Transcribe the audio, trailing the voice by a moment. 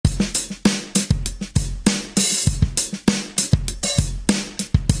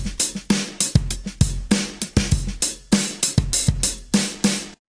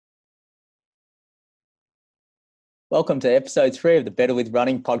Welcome to episode 3 of the Better With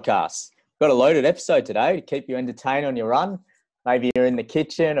Running podcast. We've got a loaded episode today to keep you entertained on your run. Maybe you're in the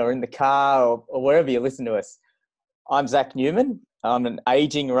kitchen or in the car or wherever you listen to us. I'm Zach Newman. I'm an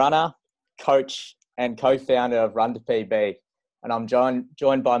aging runner, coach and co-founder of Run to PB. And I'm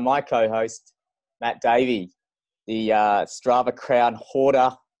joined by my co-host, Matt Davey, the Strava Crown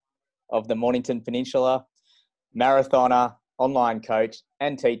hoarder of the Mornington Peninsula, marathoner, online coach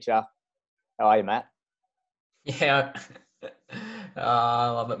and teacher. How are you, Matt? Yeah, I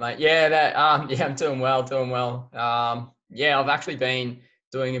love it, mate. I'm doing well. I've actually been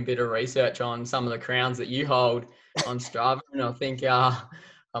doing a bit of research on some of the crowns that you hold on Strava, and I think I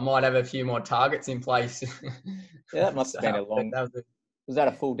might have a few more targets in place. Yeah, that must have been a long. Was that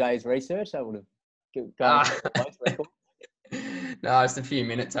a full day's research? That would have gone for the most record. No, just a few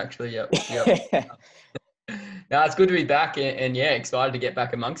minutes actually. Yep. No, it's good to be back, and excited to get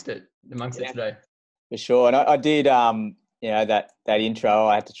back amongst it today. For sure. And I did, that intro,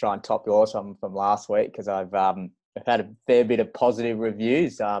 I had to try and top yours from last week because I've had a fair bit of positive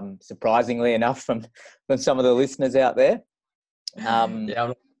reviews, surprisingly enough, from some of the listeners out there. In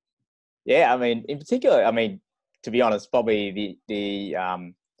particular, to be honest, probably the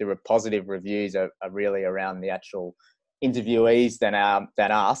positive reviews are really around the actual interviewees than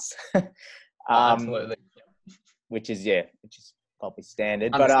us. Absolutely. Which is probably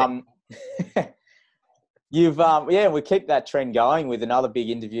standard. But we keep that trend going with another big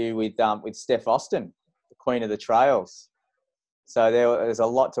interview with Steph Austin, the Queen of the Trails. So there's a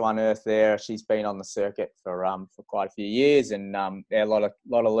lot to unearth there. She's been on the circuit for quite a few years, and a lot of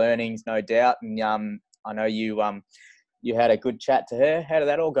learnings, no doubt. And I know you had a good chat to her. How did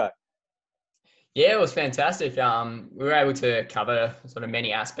that all go? Yeah, it was fantastic. We were able to cover sort of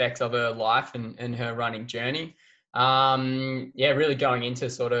many aspects of her life and her running journey. Really going into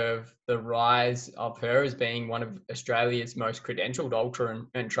sort of the rise of her as being one of Australia's most credentialed ultra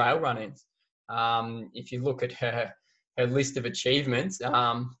and trail runners. If you look at her list of achievements,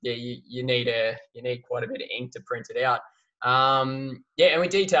 you need quite a bit of ink to print it out. And we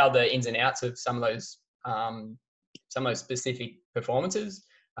detailed the ins and outs of some of those specific performances.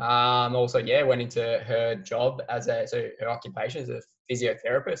 Went into her job her occupation as a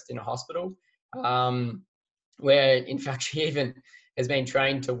physiotherapist in a hospital. Where in fact she even has been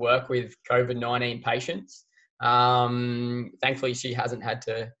trained to work with COVID-19 patients. Thankfully, she hasn't had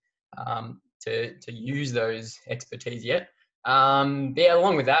to use those expertise yet.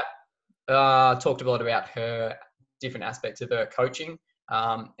 Along with that, talked a lot about her different aspects of her coaching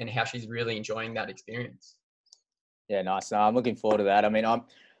and how she's really enjoying that experience. Yeah, nice. No, I'm looking forward to that.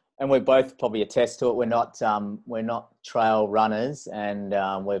 And we both probably attest to it. We're not trail runners, and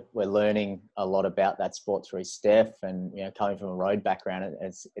we're learning a lot about that sport through Steph. And coming from a road background,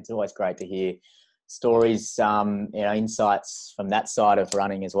 it's always great to hear stories, insights from that side of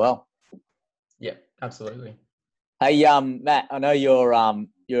running as well. Yeah, absolutely. Hey, Matt, I know you're a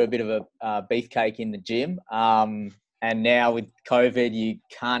bit of a beefcake in the gym, and now with COVID, you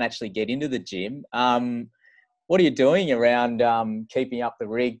can't actually get into the gym. What are you doing around keeping up the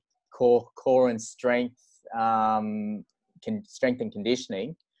rig, core and strength, strength and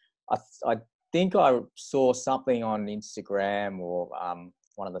conditioning? I think I saw something on Instagram or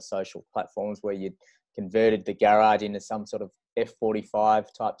one of the social platforms where you converted the garage into some sort of F45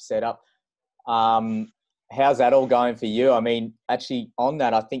 type setup. How's that all going for you? Actually on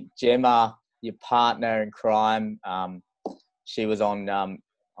that, I think Gemma, your partner in crime, she was on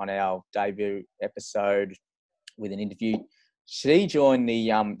our debut episode with an interview. She joined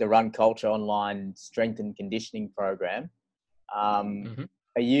the Run Culture online strength and conditioning program. Mm-hmm.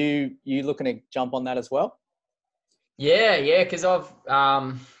 Are you looking to jump on that as well? Yeah, because I've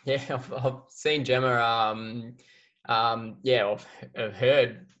seen Gemma. I've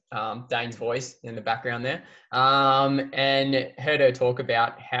heard Dane's voice in the background there, and heard her talk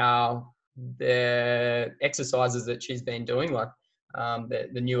about how the exercises that she's been doing, like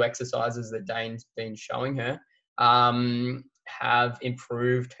the new exercises that Dane's been showing her, have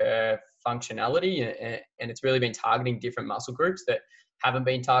improved her functionality, and it's really been targeting different muscle groups that haven't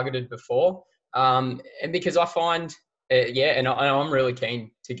been targeted before. And because I find, I'm really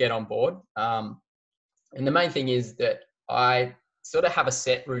keen to get on board. And the main thing is that I sort of have a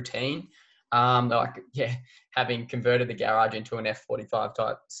set routine, having converted the garage into an F45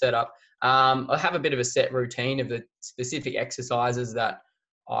 type setup. I have a bit of a set routine of the specific exercises that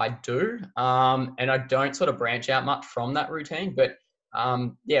I do, and I don't sort of branch out much from that routine. But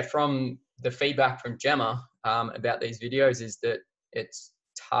from the feedback from Gemma about these videos is that it's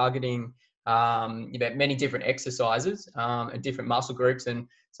targeting many different exercises and different muscle groups, and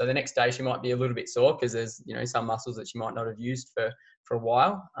So the next day she might be a little bit sore because there's, you know, some muscles that she might not have used for a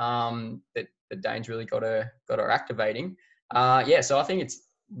while, that Dane's really got her activating. Yeah, so I think it's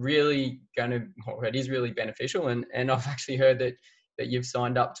really it is really beneficial, and I've actually heard that you've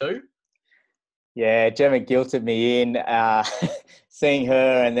signed up too. Yeah, Gemma guilted me in seeing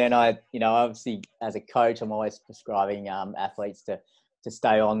her, and then I, you know, obviously as a coach, I'm always prescribing athletes to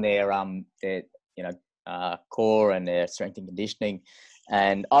stay on their you know, core and their strength and conditioning.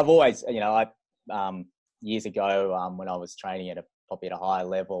 And I've always, you know, years ago when I was training at probably at a higher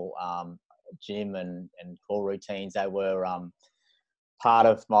level, gym and core routines, they were part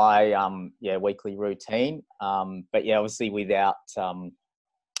of my weekly routine. But yeah, obviously without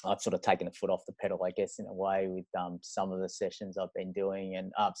I've sort of taken the foot off the pedal, I guess, in a way, with some of the sessions I've been doing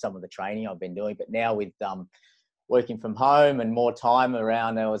and some of the training I've been doing. But now with working from home and more time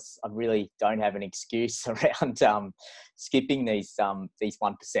around, I really don't have an excuse around skipping these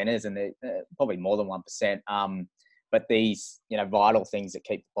 1%ers, and they're probably more than 1%. But these, you know, vital things that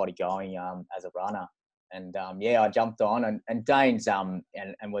keep the body going as a runner. And I jumped on, and Dane's and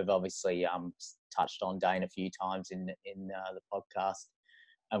we've obviously touched on Dane a few times in the podcast,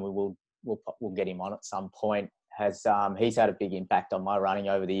 and we'll get him on at some point. He's had a big impact on my running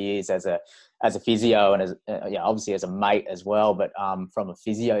over the years as a physio, and as obviously as a mate as well. But from a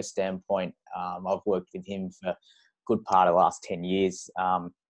physio standpoint, I've worked with him for a good part of the last 10 years,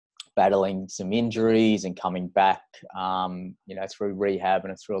 battling some injuries and coming back, you know, through rehab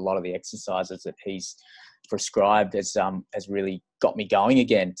and through a lot of the exercises that he's prescribed has really got me going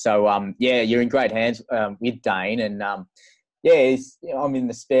again. So you're in great hands with Dane, and I'm in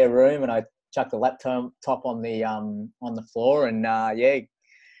the spare room, and I chuck the laptop on the floor, and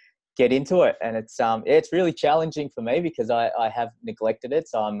get into it. And it's really challenging for me because I have neglected it.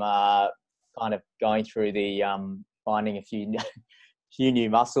 So I'm kind of going through the finding a few new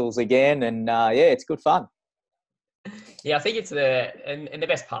muscles again, and it's good fun. Yeah, I think it's the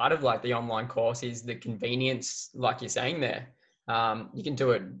best part of like the online course is the convenience, like you're saying there. You can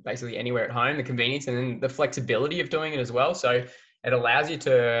do it basically anywhere at home, the convenience, and then the flexibility of doing it as well. So it allows you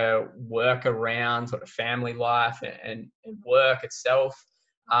to work around sort of family life and work itself.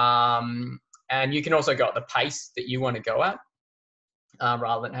 And you can also go at the pace that you want to go at,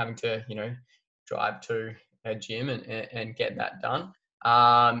 rather than having to, you know, drive to a gym and get that done.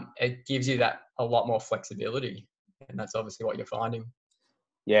 It gives you that a lot more flexibility, and that's obviously what you're finding.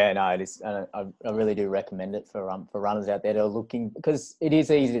 Yeah, no, it is. I really do recommend it for runners out there that are looking, because it is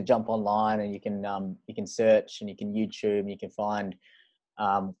easy to jump online, and you can search, and you can YouTube, and you can find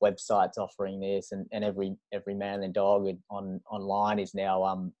websites offering this, and every man and dog online is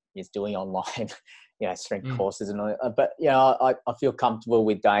now is doing online strength courses and all that. But I feel comfortable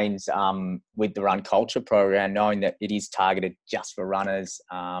with Dane's with the Run Culture program, knowing that it is targeted just for runners.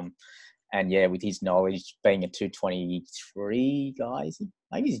 And with his knowledge, being a 2:23 guy,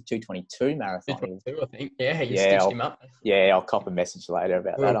 maybe he's a 2:22 marathon. 2:22, I think. Yeah, you stitched him up. Yeah, I'll cop a message later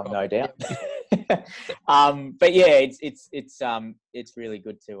about that. I've no doubt. But yeah, it's really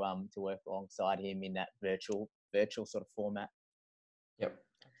good to work alongside him in that virtual sort of format. Yep,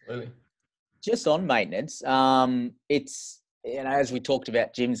 absolutely. Just on maintenance, it's, as we talked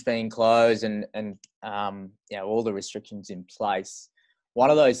about, gyms being closed and all the restrictions in place. One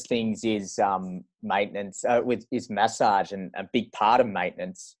of those things is maintenance is massage, and a big part of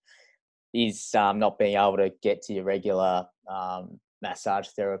maintenance is not being able to get to your regular massage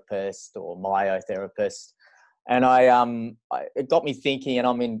therapist or myotherapist. And it got me thinking, and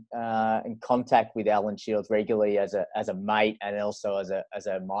I'm in contact with Alan Shields regularly as a mate, and also as a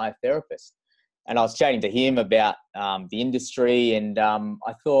myotherapist. And I was chatting to him about the industry, and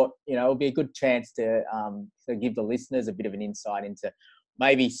I thought, it would be a good chance to give the listeners a bit of an insight into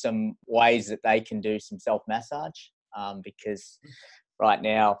maybe some ways that they can do some self-massage, because right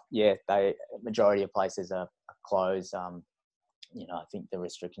now, majority of places are closed. I think the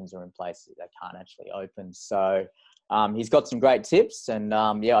restrictions are in place that they can't actually open. So he's got some great tips, and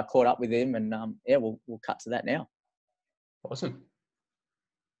I caught up with him, and we'll cut to that now. Awesome.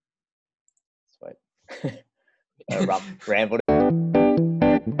 Sweet. Rambled.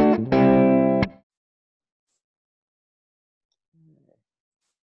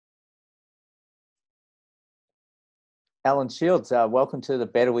 Alan Shields, welcome to the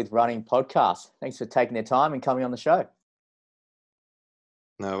Better with Running podcast. Thanks for taking the time and coming on the show.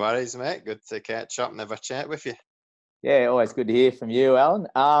 No worries, mate. Good to catch up and have a chat with you. Yeah, always good to hear from you, Alan.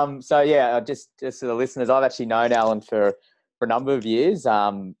 Just to the listeners, I've actually known Alan for a number of years.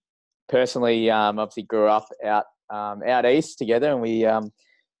 Personally, obviously grew up out east together, and we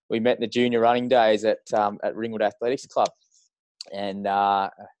met in the junior running days at Ringwood Athletics Club. And I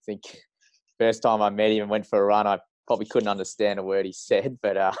think first time I met him and went for a run, I probably couldn't understand a word he said,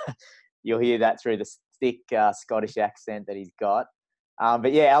 but you'll hear that through the thick Scottish accent that he's got.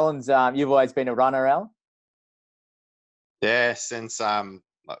 But yeah, Alan's, you've always been a runner, Alan? Yeah, since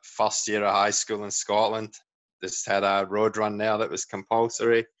like first year of high school in Scotland, just had a road run there that was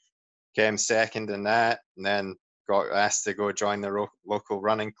compulsory. Came second in that, and then got asked to go join the local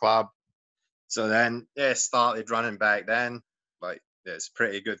running club. So then, yeah, started running back then. Like, yeah, it's a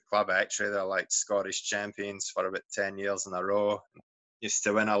pretty good club actually. They're like Scottish champions for about 10 years in a row. Used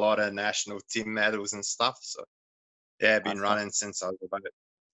to win a lot of national team medals and stuff. So yeah, I've been running since I was about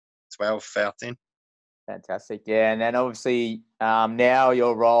 12, 13. Fantastic. Yeah. And then obviously now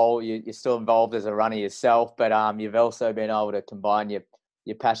your role, you're still involved as a runner yourself, but you've also been able to combine your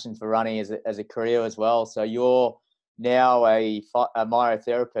passion for running as a career as well. So you're now a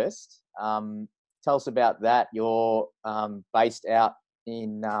myotherapist. Tell us about that. You're based out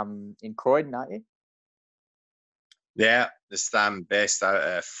in Croydon, aren't you? Yeah, just based out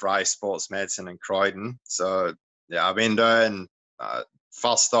of Fry Sports Medicine in Croydon. So yeah, I've been doing,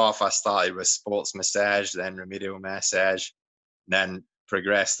 first off, I started with sports massage, then remedial massage, then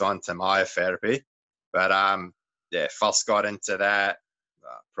progressed on to myotherapy. But yeah, first got into that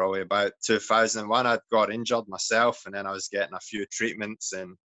probably about 2001. I got injured myself, and then I was getting a few treatments,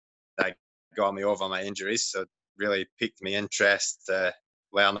 and that got me over my injuries. So it really piqued my interest to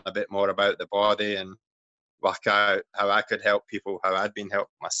learn a bit more about the body and work out how I could help people, how I'd been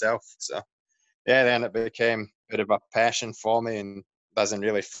helped myself. So yeah, then it became a bit of a passion for me, and doesn't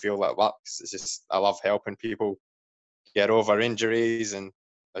really feel like work. It's just I love helping people get over injuries and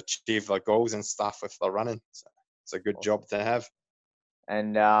achieve their goals and stuff with their running. So it's a good job to have.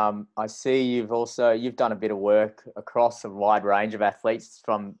 And I see you've done a bit of work across a wide range of athletes,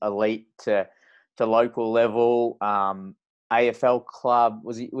 from elite to local level. AFL club,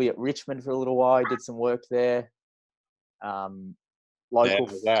 were you at Richmond for a little while? You did some work there. Local.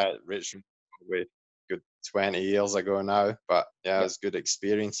 Yeah, Richmond, probably good 20 years ago now, but yeah, it was a good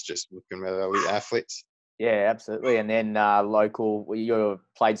experience just working with elite athletes. Yeah, absolutely. And then local, you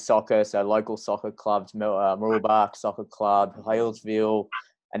played soccer, so local soccer clubs, Mooroolbark Soccer Club, Halesville,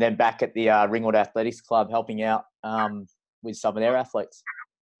 and then back at the Ringwood Athletics Club, helping out with some of their athletes.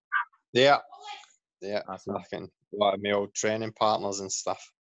 Yeah, awesome. A lot of my old training partners and stuff.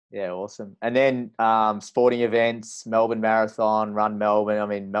 Yeah, awesome. And then sporting events, Melbourne Marathon, Run Melbourne. I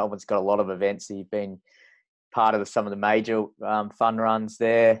mean, Melbourne's got a lot of events. So you've been part of some of the major fun runs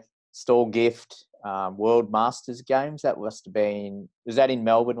there. Stall Gift, World Masters Games. That must have been, was that in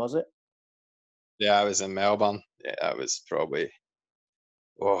Melbourne, was it? Yeah, I was in Melbourne. Yeah, that was probably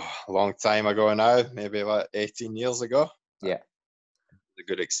a long time ago now, maybe about 18 years ago. Yeah. It was a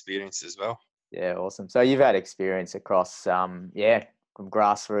good experience as well. Yeah, awesome. So you've had experience across, from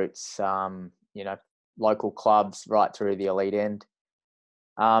grassroots, local clubs right through the elite end.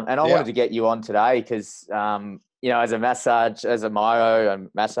 And I wanted to get you on today because, as a myo and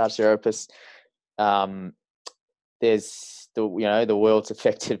massage therapist, there's the world's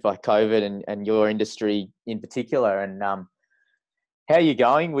affected by COVID and your industry in particular. And how are you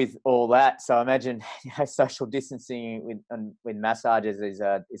going with all that? So I imagine social distancing with massages is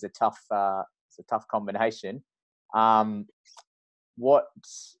a tough combination.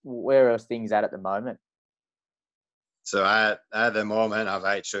 Where are things at the moment? So at the moment, I've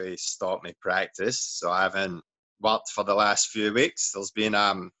actually stopped my practice. So I haven't worked for the last few weeks. There's been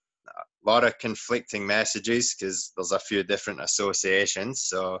a lot of conflicting messages because there's a few different associations.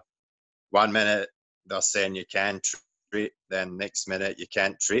 So 1 minute they're saying you can treat, then next minute you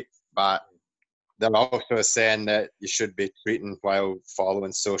can't treat. But they're also saying that you should be treating while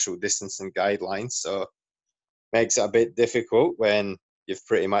following social distancing guidelines. So makes it a bit difficult when you've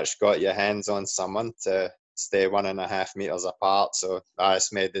pretty much got your hands on someone to stay 1.5 meters apart. So I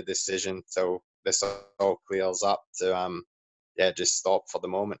just made the decision till this all clears up to just stop for the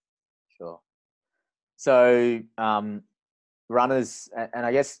moment. Sure. So runners, and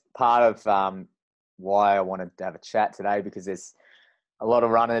I guess part of why I wanted to have a chat today, because there's a lot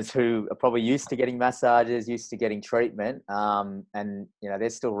of runners who are probably used to getting massages, used to getting treatment, and they're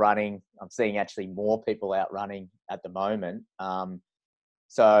still running. I'm seeing actually more people out running at the moment.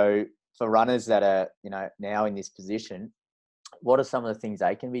 So for runners that are now in this position, what are some of the things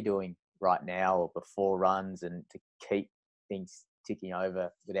they can be doing right now or before runs and to keep things ticking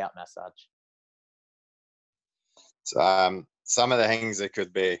over without massage? So some of the things they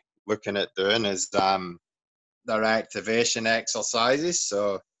could be looking at doing is their activation exercises.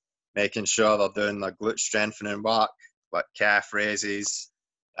 So making sure they're doing their glute strengthening work, like calf raises,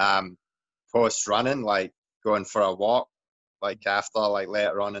 post running, like going for a walk, like after, like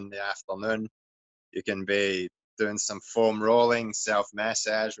later on in the afternoon. You can be doing some foam rolling,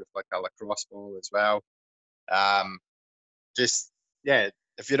 self-massage with like a lacrosse ball as well. Just, yeah,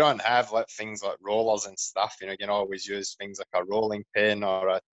 if you don't have like things like rollers and stuff, you can always use things like a rolling pin or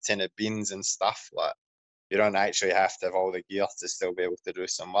a tin of beans and stuff. Like, you don't actually have to have all the gear to still be able to do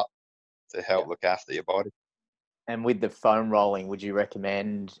some work to help look after your body. And with the foam rolling, would you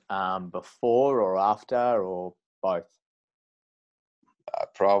recommend before or after or both?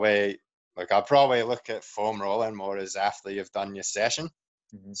 I'd probably look at foam rolling more as after you've done your session.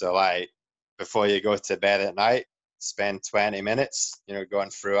 Mm-hmm. So like before you go to bed at night, spend 20 minutes,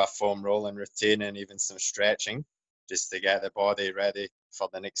 going through a foam rolling routine and even some stretching just to get the body ready for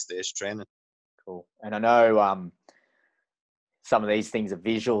the next day's training. Cool. And I know some of these things are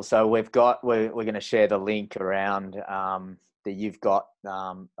visual. So we're going to share the link around that you've got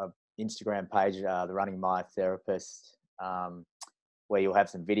a Instagram page, the Running My Therapist, where you'll have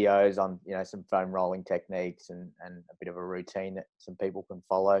some videos on, some foam rolling techniques and a bit of a routine that some people can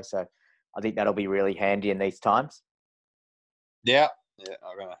follow. So I think that'll be really handy in these times. Yeah.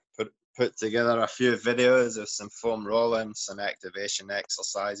 I'm going to put together a few videos of some foam rolling, some activation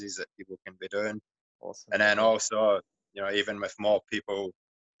exercises that people can be doing. Awesome. And then also, even with more people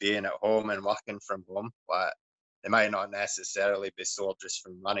being at home and working from home, like they might not necessarily be sore just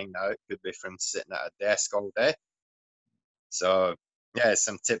from running now. It could be from sitting at a desk all day. So yeah,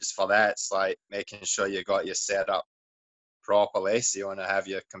 some tips for that. It's like making sure you got your setup properly. So you want to have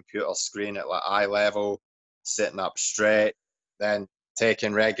your computer screen at like eye level, sitting up straight, then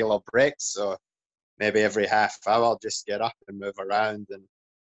taking regular breaks. So maybe every half hour, just get up and move around and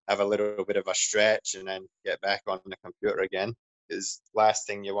have a little bit of a stretch and then get back on the computer again. Because last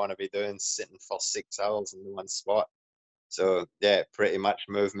thing you want to be doing is sitting for 6 hours in one spot. So yeah, pretty much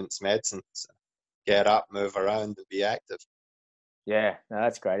movement's medicine. So get up, move around, and be active. Yeah, no,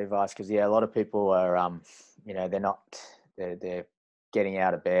 that's great advice because a lot of people are, they're getting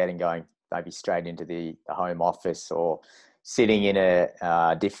out of bed and going maybe straight into the home office or sitting in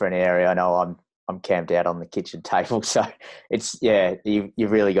a different area. I know I'm camped out on the kitchen table, so it's you've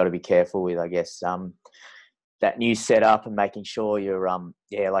really got to be careful with, I guess, that new setup and making sure you're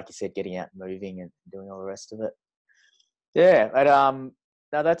like you said, getting out and moving and doing all the rest of it. Yeah, but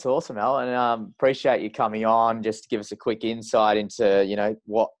no, that's awesome, Al, and appreciate you coming on just to give us a quick insight into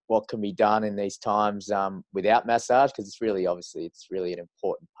what can be done in these times without massage, because it's really an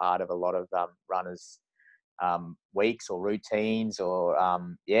important part of a lot of runners' weeks or routines or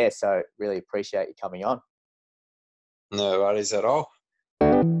so really appreciate you coming on. No worries at all.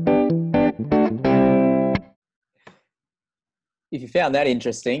 If you found that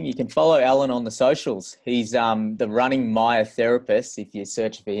interesting, you can follow Alan on the socials. He's the Running My Therapist if you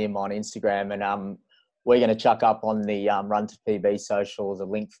search for him on Instagram, and we're going to chuck up on the Run to PB socials a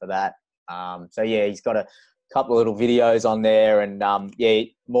link for that. He's got a couple of little videos on there, and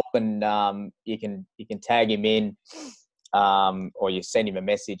more than you can tag him in, or you send him a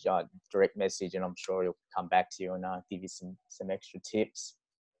message, direct message, and I'm sure he'll come back to you and give you some extra tips.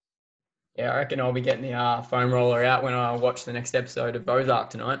 Yeah, I reckon I'll be getting the foam roller out when I watch the next episode of Ozark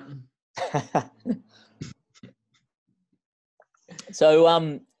tonight.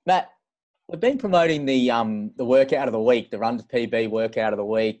 So, Matt, we've been promoting the workout of the week, the Run to PB workout of the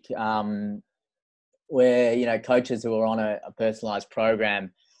week, where coaches who are on a personalised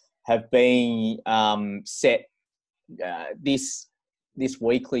program have been set this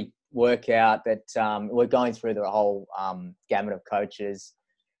weekly workout that we're going through the whole gamut of coaches.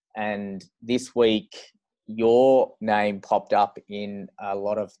 And this week, your name popped up in a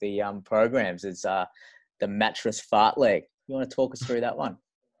lot of the programs as the mattress fartlek. You want to talk us through that one?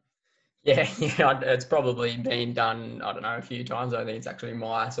 Yeah, it's probably been done, I don't know, a few times. I think it's actually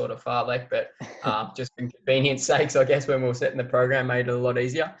my sort of fartlek, but just for convenience sakes, I guess when we were setting the program, made it a lot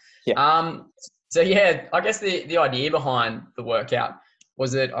easier. Yeah. I guess the idea behind the workout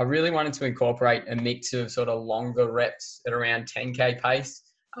was that I really wanted to incorporate a mix of sort of longer reps at around 10K pace,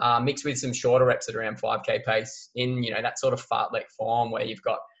 mixed with some shorter reps at around 5K pace in, that sort of fartlek form where you've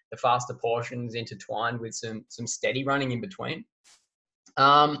got the faster portions intertwined with some steady running in between.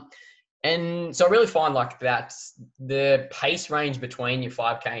 And so I really find like that the pace range between your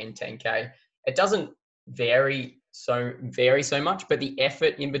 5K and 10K, it doesn't vary so much, but the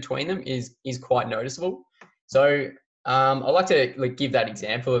effort in between them is quite noticeable. So I like to give that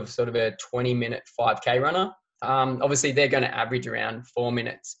example of sort of a 20-minute 5K runner. Obviously, they're going to average around 4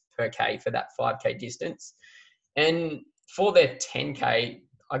 minutes per K for that 5K distance. And for their 10K,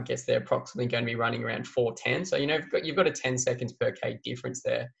 I guess they're approximately going to be running around 4:10. So, you've got a 10 seconds per K difference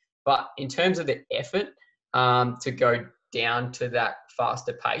there. But in terms of the effort to go down to that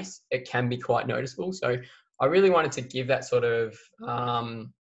faster pace, it can be quite noticeable. So I really wanted to give that sort of, and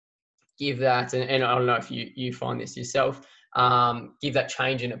I don't know if you find this yourself, give that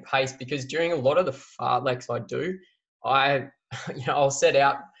change in a pace, because during a lot of the fartleks I do, I'll set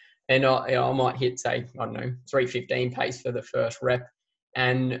out and I might hit, say, I don't know, 3:15 pace for the first rep,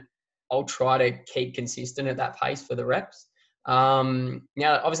 and I'll try to keep consistent at that pace for the reps. Now,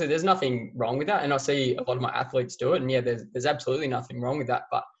 obviously, there's nothing wrong with that, and I see a lot of my athletes do it, and yeah, there's absolutely nothing wrong with that.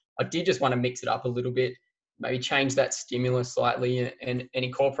 But I did just want to mix it up a little bit, maybe change that stimulus slightly, and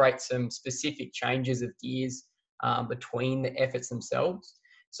incorporate some specific changes of gears between the efforts themselves.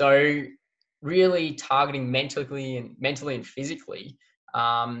 So really targeting mentally and physically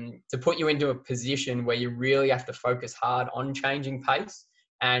to put you into a position where you really have to focus hard on changing pace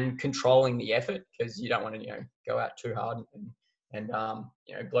and controlling the effort, because you don't want to, go out too hard and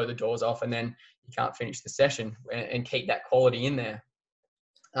blow the doors off, and then you can't finish the session, and keep that quality in there.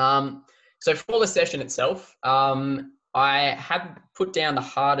 So for the session itself, I have put down the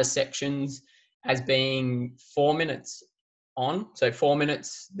harder sections as being 4 minutes on. So 4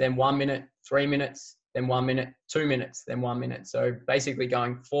 minutes, then 1 minute, 3 minutes, then 1 minute, 2 minutes, then 1 minute. So basically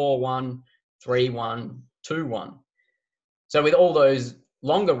going 4-1, 3-1, 2-1. So with all those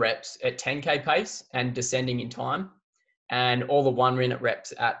longer reps at 10K pace and descending in time, and all the 1 minute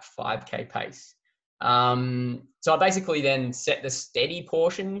reps at 5K pace. So I basically then set the steady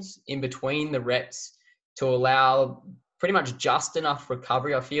portions in between the reps to allow pretty much just enough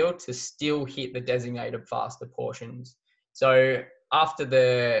recovery, I feel, to still hit the designated faster portions. So after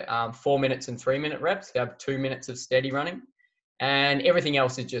the 4 minutes and 3 minute reps, you have 2 minutes of steady running, and everything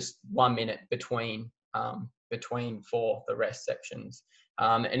else is just 1 minute between for the rest sections,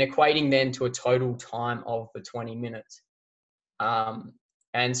 and equating then to a total time of the 20 minutes.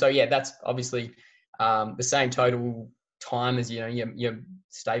 And so, yeah, that's obviously the same total time as, your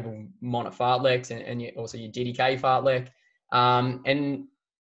stable Monit fartleks and also your DDK fartlek. And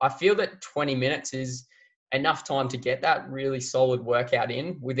I feel that 20 minutes is enough time to get that really solid workout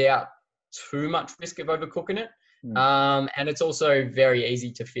in without too much risk of overcooking it. And it's also very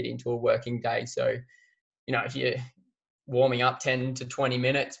easy to fit into a working day. So, if you're warming up 10 to 20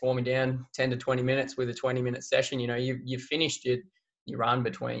 minutes, warming down 10 to 20 minutes with a 20-minute session, you've finished your run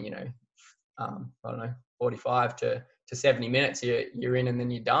between, I don't know, 45 to 70 minutes, you're in, and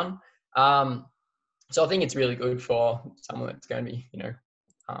then you're done. So I think it's really good for someone that's going to be,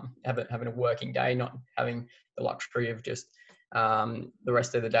 having a working day, not having the luxury of just the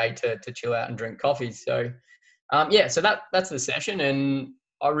rest of the day to chill out and drink coffee. So, so that's the session. And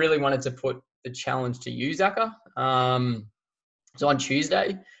I really wanted to put the challenge to you, Zaka. So on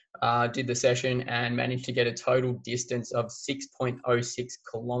Tuesday, did the session and managed to get a total distance of 6.06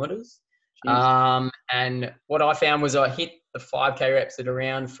 kilometers. And what I found was I hit the 5K reps at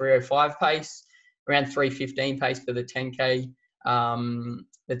around 3:05 pace, around 3:15 pace for the 10K,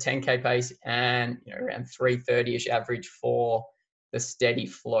 pace, and around 3:30ish average for the steady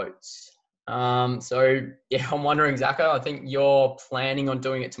floats. So yeah, I'm wondering, Zaka, I think you're planning on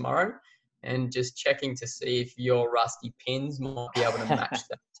doing it tomorrow, and just checking to see if your rusty pins might be able to match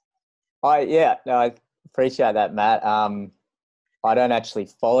that. I appreciate that, Matt. I don't actually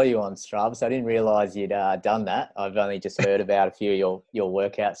follow you on Strava, so I didn't realise you'd done that. I've only just heard about a few of your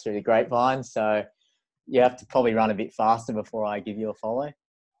workouts through the grapevine, so you have to probably run a bit faster before I give you a follow.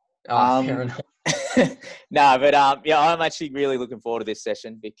 Fair enough. No, but I'm actually really looking forward to this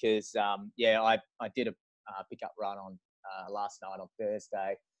session because I did a pickup run on last night on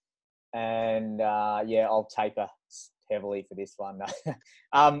Thursday, and I'll taper heavily for this one.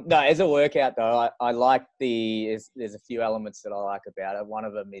 No, as a workout though, I like there's a few elements that I like about it. One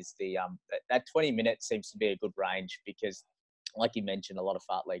of them is the that 20 minutes seems to be a good range because, like you mentioned, a lot of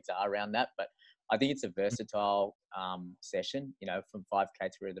fartleks are around that, but I think it's a versatile session, from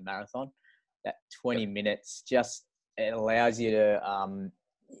 5K through the marathon. That 20 minutes it allows you to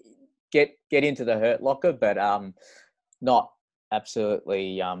get into the hurt locker, but not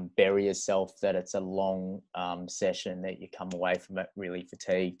absolutely bury yourself that it's a long session, that you come away from it really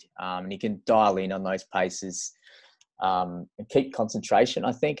fatigued. And you can dial in on those paces and keep concentration,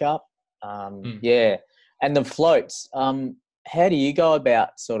 I think, up. Yeah. And the floats, how do you go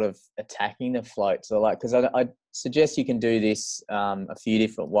about sort of attacking the floats? Because I suggest you can do this a few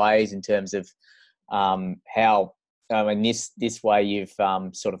different ways in terms of how, this way you've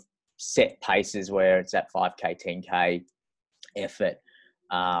sort of set paces where it's at 5K, 10K effort.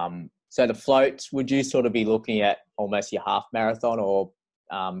 So the floats, would you sort of be looking at almost your half marathon or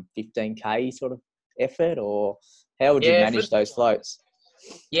 15K sort of effort, or how would you manage those floats?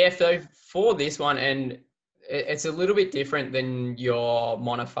 Yeah, so for this one, and it's a little bit different than your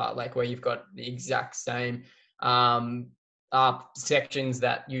monofart, where you've got the exact same sections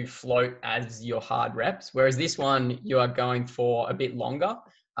that you float as your hard reps. Whereas this one, you are going for a bit longer.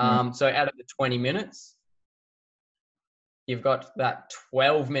 So out of the 20 minutes, you've got that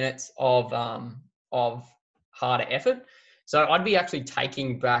 12 minutes of harder effort. So I'd be actually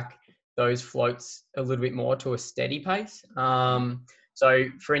taking back those floats a little bit more to a steady pace. So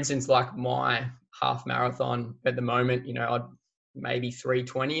for instance, like my half marathon at the moment, I'd maybe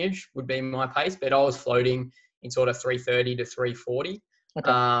 3:20-ish would be my pace, but I was floating in sort of 3:30 to 3:40.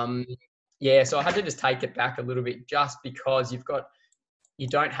 Okay. So I had to just take it back a little bit just because you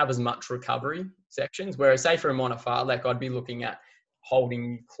don't have as much recovery sections. Whereas say for a monofart, I'd be looking at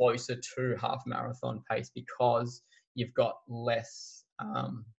holding closer to half marathon pace because you've got less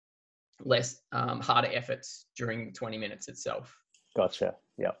harder efforts during the 20 minutes itself. Gotcha.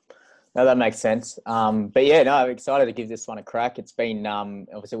 Yep. No, that makes sense. But yeah, no, I'm excited to give this one a crack. It's been,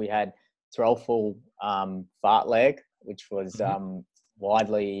 obviously we had Threlfall fartlek, which was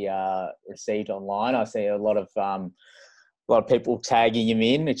widely received online. I see a lot of people tagging him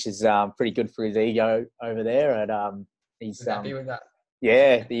in, which is pretty good for his ego over there. And he's happy with that.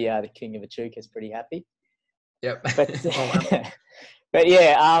 Yeah, the King of Echuca is pretty happy. Yep. But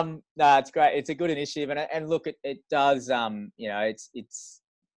yeah, no, it's great. It's a good initiative, and look, it does.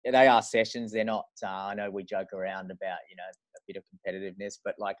 They are sessions. They're not. I know we joke around about a bit of competitiveness,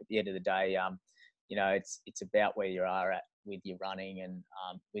 but at the end of the day, it's about where you are at with your running and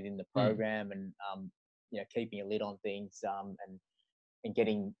within the program, and keeping a lid on things, and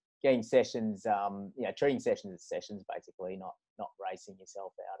getting sessions, treating sessions as sessions, basically, not racing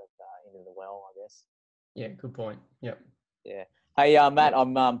yourself out of into the well, I guess. Yeah, good point. Yep. Yeah. Hey, Matt,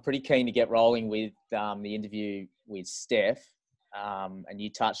 I'm pretty keen to get rolling with the interview with Steph, and you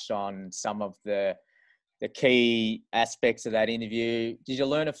touched on some of the key aspects of that interview. Did you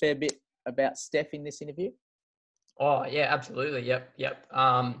learn a fair bit about Steph in this interview? Oh yeah, absolutely. Yep.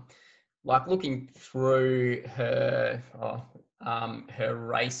 Looking through her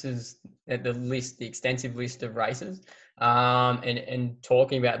races, the extensive list of races, and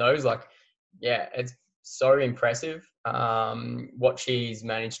talking about those, it's so impressive what she's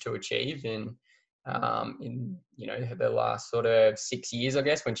managed to achieve in the last sort of 6 years, I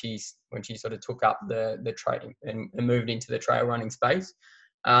guess, when she sort of took up the training and moved into the trail running space.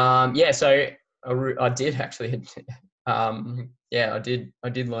 So I did actually I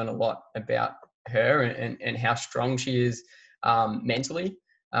did learn a lot about her and how strong she is mentally,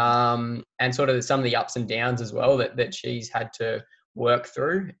 and sort of some of the ups and downs as well that she's had to work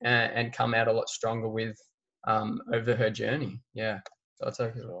through and come out a lot stronger with over her journey. Yeah. So it's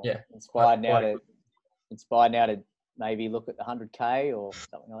okay. Sure. Yeah. Inspired now to maybe look at the 100K or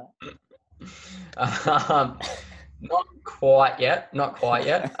something like that. Not quite yet. I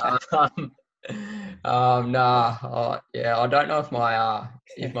don't know if my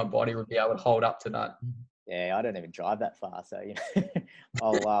body would be able to hold up to that. Yeah, I don't even drive that far, so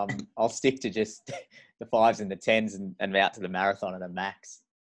I'll stick to just the 5s and the 10s and out to the marathon and the max.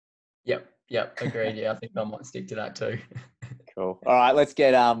 Yep, agreed. Yeah, I think I might stick to that too. Cool. All right, let's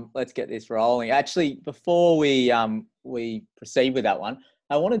get this rolling. Actually, before we proceed with that one,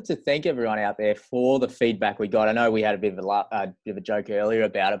 I wanted to thank everyone out there for the feedback we got. I know we had a bit of a joke earlier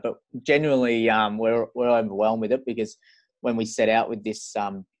about it, but genuinely, we're overwhelmed with it, because when we set out with this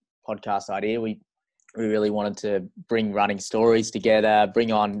podcast idea, we really wanted to bring running stories together,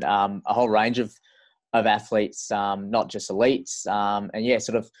 bring on a whole range of athletes, not just elites, and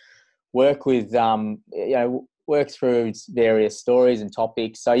sort of work with work through various stories and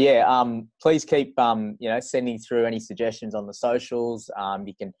topics. So please keep sending through any suggestions on the socials.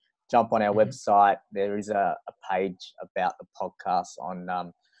 You can jump on our website. There is a page about the podcast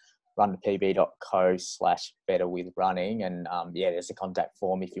on runthepb.co/betterwithrunning, and there's a contact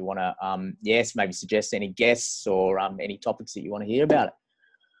form if you want to maybe suggest any guests or any topics that you want to hear about it.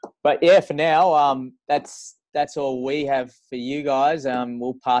 But for now, that's all we have for you guys.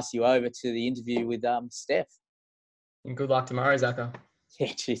 We'll pass you over to the interview with Steph. And good luck tomorrow, Zaka.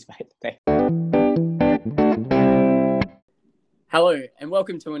 Yeah, cheers, mate. Thanks. Hello, and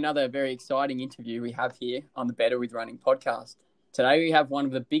welcome to another very exciting interview we have here on the Better With Running podcast. Today we have one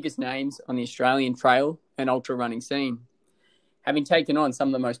of the biggest names on the Australian trail and ultra running scene. Having taken on some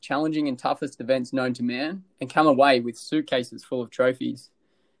of the most challenging and toughest events known to man, and come away with suitcases full of trophies.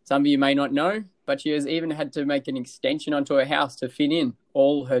 Some of you may not know, but she has even had to make an extension onto her house to fit in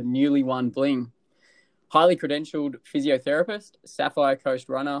all her newly won bling. Highly credentialed physiotherapist, Sapphire Coast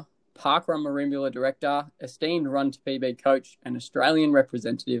runner, Parkrun Merimbula director, esteemed Run to PB coach, and Australian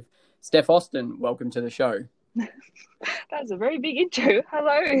representative, Steph Austin, welcome to the show. That was a very big intro.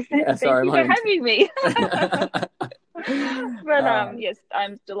 Hello. Thank sorry, you for having me. But Uh, yes,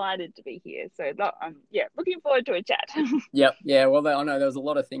 I'm delighted to be here. So looking forward to a chat. Yep. Yeah. Well, I know there was a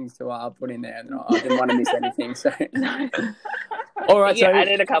lot of things to put in there, and I didn't want to miss anything. So, No. all right. You So,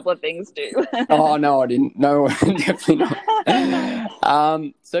 added a couple of things too. oh no, I didn't. No, definitely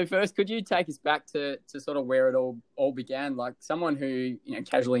not. So first, could you take us back to sort of where it all began? Like someone who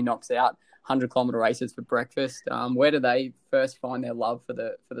casually knocks out 100-kilometer races for breakfast. Where do they first find their love for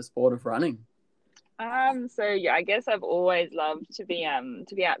the sport of running? So yeah, I guess I've always loved to be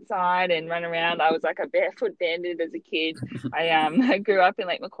outside and run around. I was like a barefoot bandit as a kid. I grew up in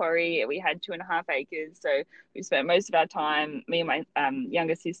Lake Macquarie. We had 2.5 acres, so we spent most of our time, me and my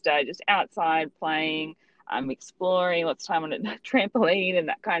younger sister, just outside playing, exploring, lots of time on a trampoline and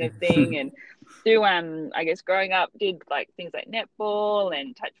that kind of thing. And through I guess growing up, did like things like netball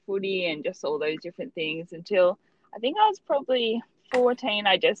and touch footy and just all those different things until I think I was probably 14.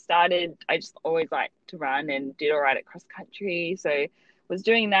 I just always liked to run and did all right at cross country, so was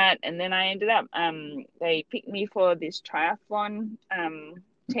doing that. And then I ended up they picked me for this triathlon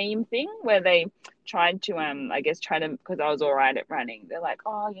team thing where they tried to because I was all right at running, they're like,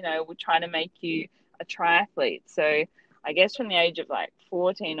 oh, we're trying to make you a triathlete. So I guess from the age of like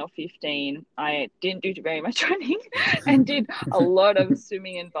 14 or 15, I didn't do very much running and did a lot of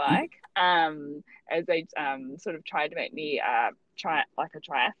swimming and bike, as they sort of tried to make me a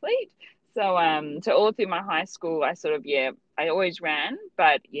triathlete. So all through my high school, I always ran,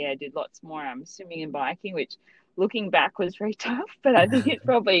 but did lots more swimming and biking, which looking back was very tough. But I think it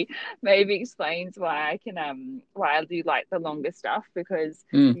probably maybe explains why I do like the longer stuff, because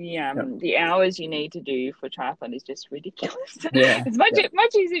the hours you need to do for triathlon is just ridiculous. Yeah, it's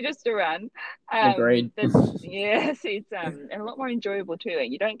much easier just to run. Agreed. Yes, it's and a lot more enjoyable too,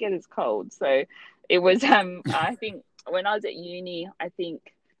 and you don't get as cold. So it was I think when I was at uni, I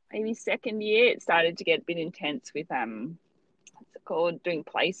think maybe second year, it started to get a bit intense with what's it called, doing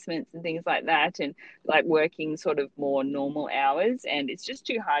placements and things like that, and like working sort of more normal hours, and it's just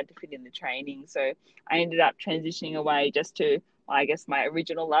too hard to fit in the training. So I ended up transitioning away just to, I guess, my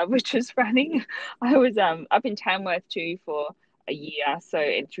original love, which was running. I was up in Tamworth too for a year, so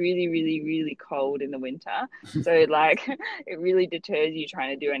it's really, really, really cold in the winter. So like it really deters you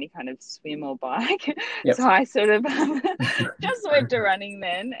trying to do any kind of swim or bike. Yep. So I sort of just went to running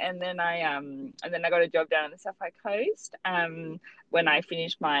then, and then I got a job down on the Sapphire Coast when I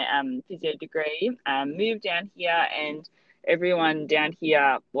finished my physio degree. Moved down here, and everyone down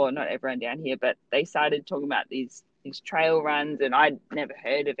here, well, not everyone down here, but they started talking about these trail runs, and I'd never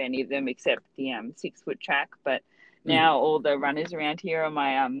heard of any of them except the 6-foot track. But now all the runners around here are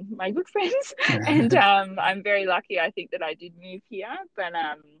my good friends, and I'm very lucky, I think, that I did move here. But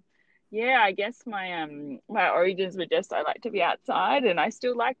I guess my origins were just I like to be outside, and I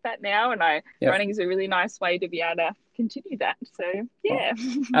still like that now, and running is a really nice way to be able to continue that. So yeah.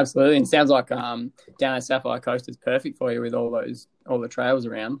 Oh, absolutely. And it sounds like down at Sapphire Coast is perfect for you with all the trails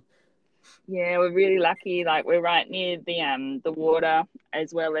around. Yeah, we're really lucky. Like we're right near the water,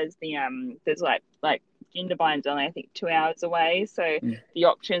 as well as the there's like Jindabyne's only I think 2 hours away, so the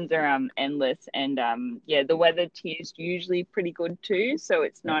options are endless. And the weather here's usually pretty good too, so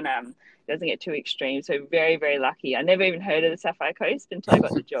it's not doesn't get too extreme. So very, very lucky. I never even heard of the Sapphire Coast until I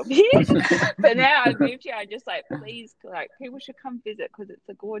got the job here. But now I've moved here, I just please, people should come visit, because it's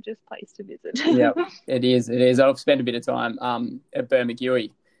a gorgeous place to visit. Yeah, it is. I've spent a bit of time at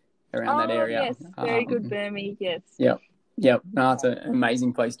Bermagui around that area. Yes, very good Burmy, yes. Yep. No, it's an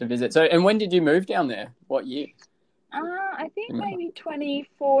amazing place to visit. So, and when did you move down there? What year? I think maybe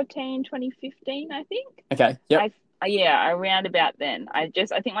 2014, 2015, I think. Okay, yep. Around about then. I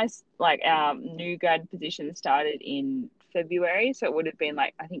think our new grad position started in February, so it would have been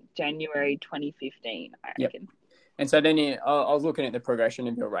I think January 2015, I reckon. And so then I was looking at the progression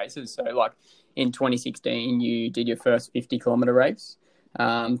of your races. So in 2016, you did your first 50-kilometer race.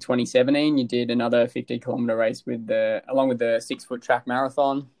 2017, you did another 50-kilometer race along with the 6-foot track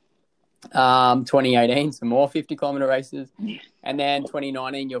marathon. 2018, some more 50-kilometer races, and then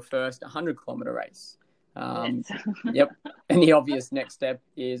 2019, your first 100-kilometer race. Yep. And the obvious next step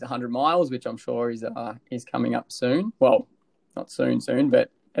is 100 miles, which I'm sure is coming up soon. Well, not soon, but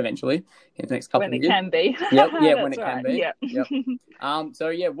eventually in the next couple of years. When it can be. Yep. Yeah, when it right. can be. Yep.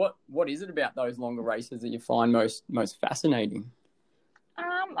 So what is it about those longer races that you find most fascinating?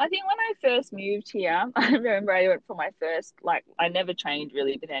 I think when I first moved here, I remember I went for my first, I never trained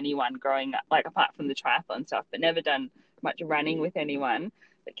really with anyone growing up, apart from the triathlon stuff, but never done much running with anyone.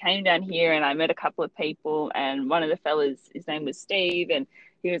 that came down here, and I met a couple of people, and one of the fellas, his name was Steve, and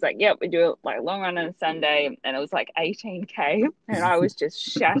he was like, yep, we do like a long run on a Sunday, and it was like 18K, and I was just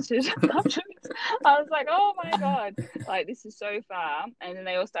shattered afterwards. I was like, oh my God, like this is so far. And then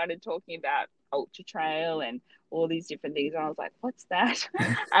they all started talking about ultra trail and all these different things, and I was like, what's that?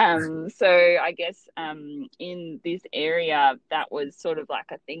 So I guess in this area, that was sort of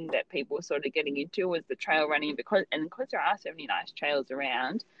like a thing that people were sort of getting into, was the trail running, because there are so many nice trails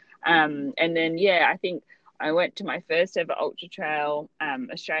around. And then I think I went to my first ever ultra trail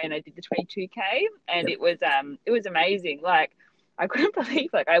Australia, and I did the 22K, and it was amazing. Like, I couldn't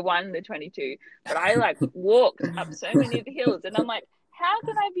believe, like, I won the 22, but I like walked up so many of the hills, and I'm like, how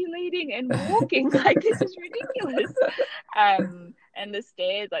can I be leading and walking? Like, this is ridiculous. And the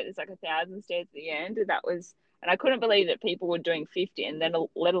stairs, like, there's like 1,000 stairs at the end, and I couldn't believe that people were doing 50 and then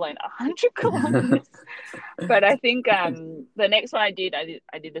let alone 100 kilometers. But I think the next one I did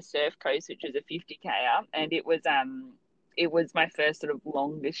the Surf Coast, which was a 50K up, and it was my first sort of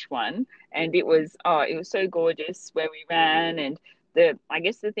longish one, and it was so gorgeous where we ran. And I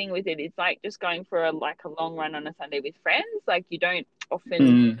guess the thing with it is like just going for a long run on a Sunday with friends. Like, you don't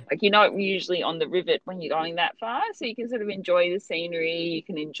often like, you're not usually on the rivet when you're going that far, so you can sort of enjoy the scenery, you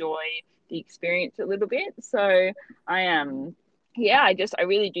can enjoy the experience a little bit. So I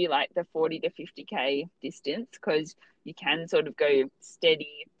really do like the 40 to 50K distance, because you can sort of go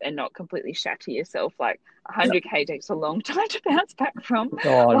steady and not completely shatter yourself. Like 100K takes a long time to bounce back from.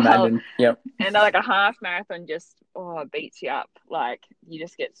 Oh, imagine. Yep. And like a half marathon just beats you up. Like, you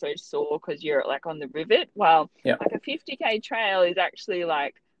just get so sore because you're like on the rivet. While like a 50K trail is actually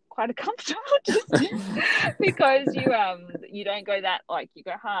like quite a comfortable distance, because you don't go that, like, you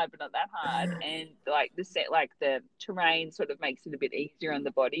go hard but not that hard, and like the terrain sort of makes it a bit easier on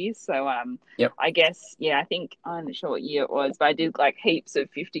the body. So I guess I think, I'm not sure what year it was, but I did like heaps of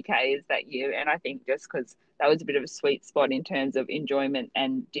 50Ks that year, and I think just because that was a bit of a sweet spot in terms of enjoyment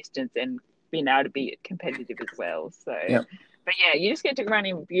and distance and being able to be competitive as well. So but you just get to run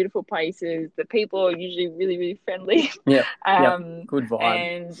in beautiful places. The people are usually really, really friendly. Good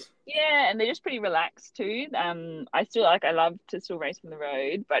vibe. And they're just pretty relaxed too. I love to still race from the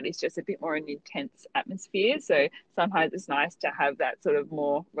road, but it's just a bit more an intense atmosphere. So sometimes it's nice to have that sort of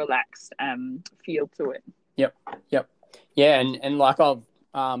more relaxed feel to it. Yeah, and like I've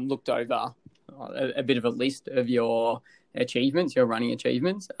looked over a bit of a list of your achievements, your running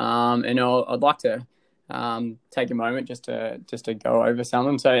achievements, and I'd like to take a moment just to go over some of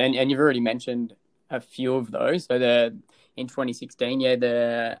them. So, and you've already mentioned a few of those. So in 2016,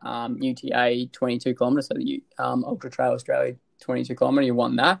 the UTA 22 kilometres, so the Ultra Trail Australia 22 kilometre, you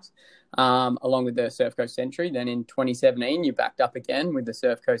won that, along with the Surf Coast Century. Then in 2017, you backed up again with the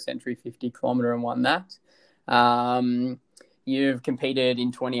Surf Coast Century 50 kilometre and won that. You've competed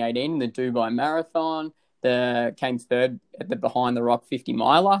in 2018 in the Dubai Marathon. Came third at the Behind the Rock 50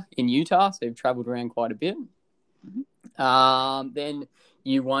 miler in Utah, so you've travelled around quite a bit. Then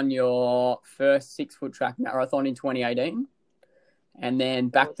you won your first 6-foot track marathon in 2018, and then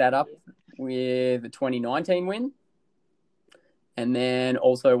backed that up with a 2019 win, and then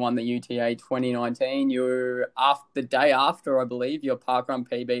also won the UTA 2019. The day after, I believe, your parkrun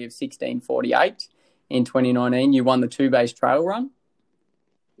PB of 16:48 in 2019. You won the Two-Base Trail Run.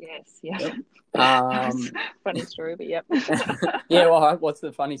 Yes, Yep. Funny story, but yep. Well, what's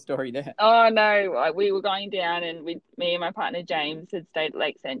the funny story there? Oh no, we were going down, and me and my partner James had stayed at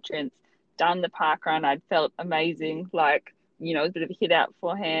Lakes Entrance, done the park run. I'd felt amazing, like, it was a bit of a hit out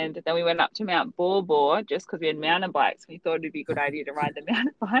beforehand. Then we went up to Mount Borbor just because we had mountain bikes. We thought it'd be a good idea to ride the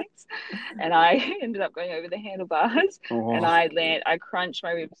mountain bikes, and I ended up going over the handlebars, and I crunched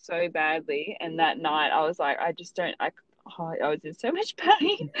my ribs so badly. And that night I was like, I was in so much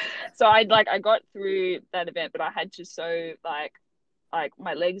pain. So I got through that event, but I had to like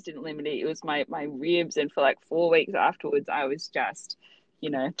my legs didn't limit it. It was my ribs, and for like 4 weeks afterwards, I was just,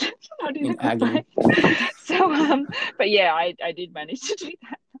 not in agony. So, but I did manage to do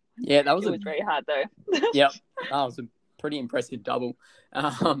that. Yeah, that was very hard though. Yep, that was a pretty impressive double.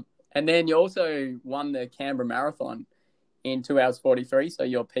 And then you also won the Canberra Marathon in 2 hours 43, so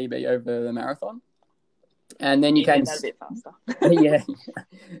your PB over the marathon. And then you came a bit faster.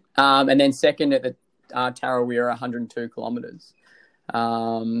 And then second at the Tarawera 102 kilometres.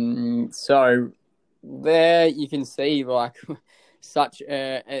 So there you can see like such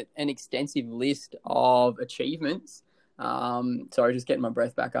an extensive list of achievements. Sorry, just getting my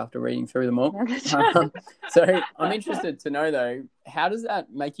breath back after reading through them all. So I'm interested to know though, how does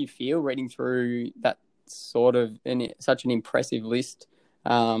that make you feel reading through that sort of such an impressive list?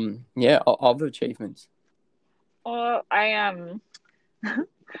 Of achievements. I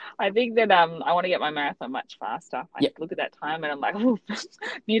I think that I want to get my marathon much faster. I look at that time and I'm like, oh,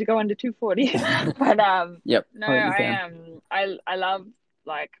 need to go under 2:40. But no, I love,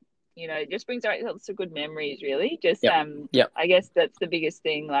 like, you know, it just brings out lots of good memories, really. Just I guess that's the biggest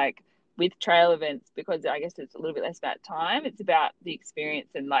thing, like with trail events, because I guess it's a little bit less about time, it's about the experience.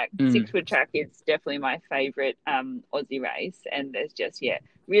 And like 6 Foot Track is definitely my favorite Aussie race, and there's just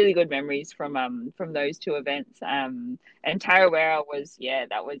really good memories from those 2 events. And Tarawera was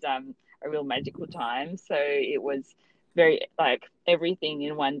that was a real magical time. So it was very, like, everything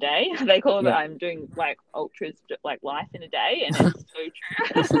in one day. They call it I'm doing like ultras, like life in a day, and it's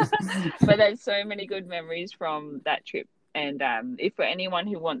so true. But there's so many good memories from that trip. And if for anyone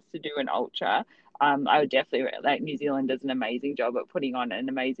who wants to do an ultra, I would definitely, like, New Zealand does an amazing job at putting on an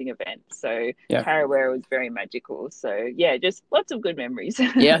amazing event. So Tarawera was very magical. So just lots of good memories.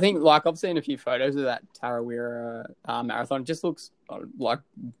 I think, like, I've seen a few photos of that Tarawera marathon. It just looks like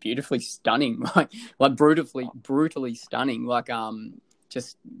beautifully stunning, like brutally stunning. Like and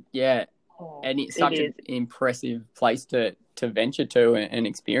it's such an impressive place to venture to and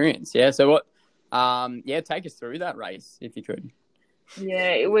experience. So what? Take us through that race if you could.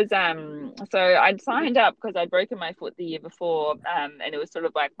 It was so I'd signed up because I'd broken my foot the year before, and it was sort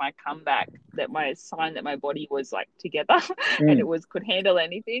of like my comeback, that my sign that my body was like together and it could handle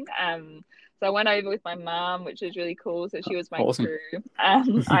anything. So I went over with my mum, which was really cool. So she was my crew. I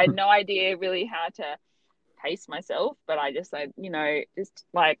had no idea really how to pace myself, but I just, like, you know, just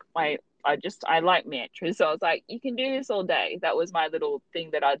like I like mantras, so I was like, you can do this all day. That was my little thing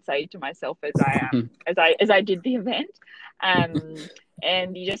that I'd say to myself as I did the event.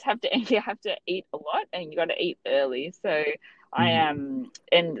 And you just have to eat a lot, and you got to eat early. So I and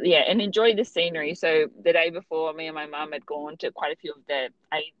enjoy the scenery. So the day before, me and my mum had gone to quite a few of the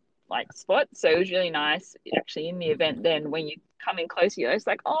spots, so it was really nice actually in the event. Then when you come in closer, it's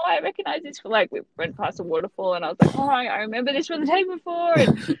like, oh, I recognize this. We went past a waterfall, and I was like, oh, I remember this from the day before.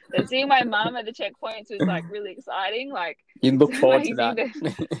 And seeing my mum at the checkpoints was like really exciting. Like, you look forward to that.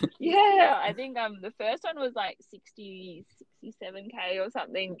 I think the first one was like 67k or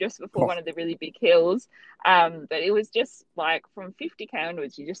something, just before one of the really big hills. But it was just like from 50k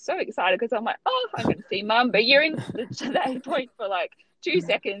onwards, you're just so excited, because I'm like, oh, I'm going to see Mum. But you're in the point for like 2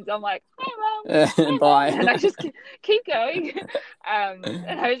 seconds. I'm like, hi, Mum. Bye. And I just keep going. And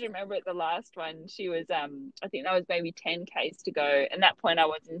I just remember at the last one, she was, I think that was maybe 10Ks to go. And that point I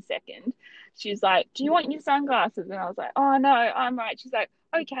was in second. She's like, do you want your sunglasses? And I was like, oh, no, I'm right. She's like,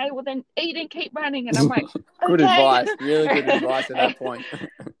 okay, well then eat and keep running. And I'm like, okay. Good advice. Really good advice at that point.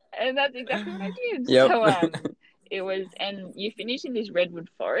 And that's exactly what I did. Yep. So it was, and you finish in this redwood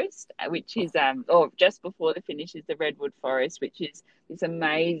forest, which is, or just before the finish is the redwood forest, which is this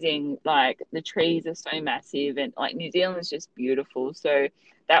amazing, like, the trees are so massive, and like New Zealand's just beautiful. So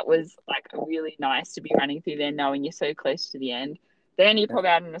that was like really nice to be running through there, knowing you're so close to the end. Then you pop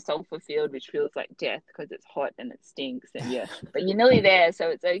out in a sulfur field, which feels like death because it's hot and it stinks, and but you're nearly there, so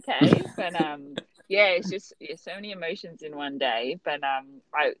it's okay. But it's just so many emotions in one day. But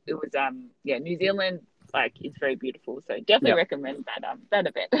it was New Zealand, like, it's very beautiful, so definitely recommend that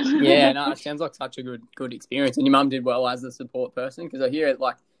event. It sounds like such a good experience, and your mum did well as a support person, because I hear it,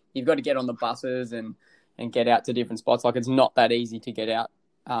 like, you've got to get on the buses and get out to different spots. Like, it's not that easy to get out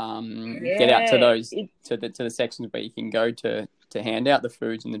to those to the sections where you can go to hand out the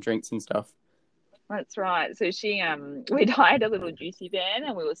foods and the drinks and stuff. That's right. So she, we'd hired a little juicy van,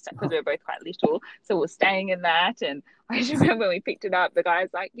 and we were stuck because we were both quite little. So we're staying in that. And I just remember when we picked it up, the guy's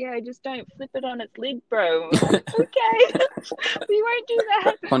like, yeah, just don't flip it on its lid, bro. And we're like, okay, we won't do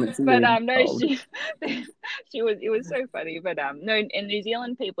that. But no, it was so funny. But no, and New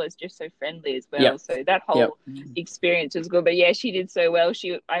Zealand people is just so friendly as well. So that whole experience was good. But yeah, she did so well.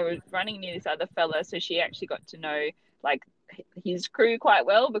 I was running near this other fella, so she actually got to know, like, his crew quite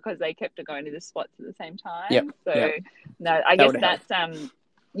well, because they kept going to the spots at the same time. No, I guess that's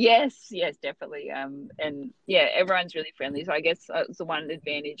yes, definitely. And everyone's really friendly. So I guess it's the one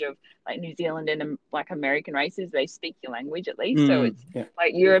advantage of, like, New Zealand and like American races, they speak your language at least. So it's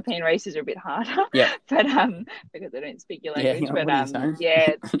like European races are a bit harder. But because they don't speak your language.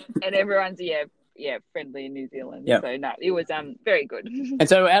 And everyone's friendly in New Zealand. So no, it was very good. And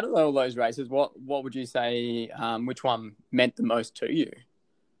so out of all those races, what would you say, which one meant the most to you?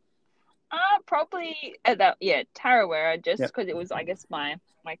 Probably Tarawera, just because it was, I guess, my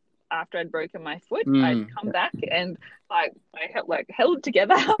after I'd broken my foot, I'd come back and I held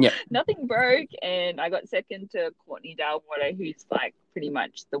together. Nothing broke, and I got second to Courtney Dalwater, who's like pretty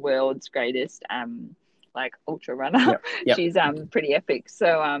much the world's greatest like ultra runner. Yep. She's pretty epic.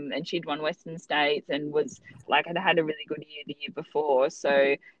 So and she'd won Western States and was like had a really good year the year before.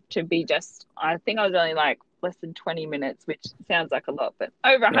 So to be just, I think I was only like less than 20 minutes, which sounds like a lot, but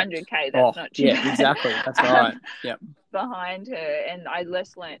over 100K, that's not too bad. Exactly. That's right. Yep. Behind her. And I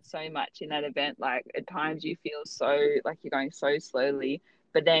just learnt so much in that event. Like at times you feel so like you're going so slowly,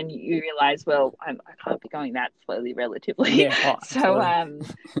 but then you realize, well, I can't be going that slowly relatively. Yeah. So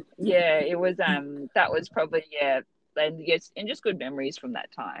it was that was probably and just good memories from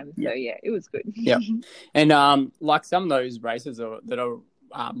that time. So it was good. Yeah. And like some of those races that are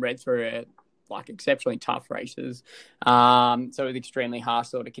read through it, like exceptionally tough races. So with extremely harsh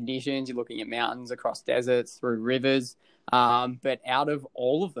sort of conditions, you're looking at mountains, across deserts, through rivers. But out of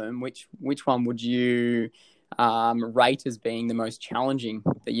all of them, which one would you rate as being the most challenging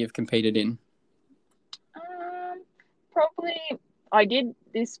that you've competed in? Probably I did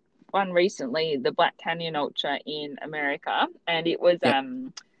this one recently, the Black Canyon Ultra in America, and it was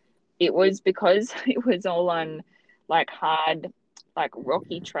because it was all on like hard, like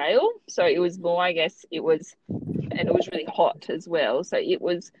rocky trail, so it was more, I guess it was really hot as well, so it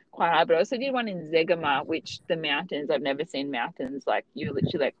was quite hard. But I also did one in Zegama, which the mountains, I've never seen mountains like you're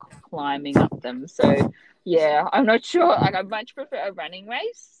literally like climbing up them. So yeah, I'm not sure, like I much prefer a running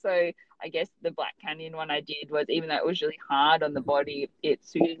race. So I guess the Black Canyon one I did was, even though it was really hard on the body, it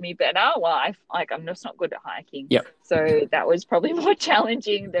suited me better. Well, I'm just not good at hiking. Yep. So that was probably more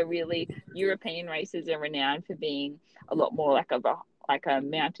challenging. The really European races are renowned for being a lot more like a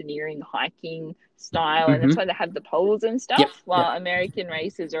mountaineering hiking style, and that's why they have the poles and stuff. While American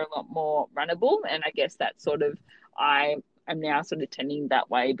races are a lot more runnable, and I guess that's sort of, I am now sort of tending that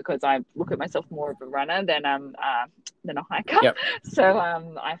way because I look at myself more of a runner than a hiker. Yep. So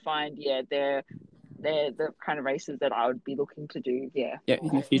I find they're the kind of races that I would be looking to do in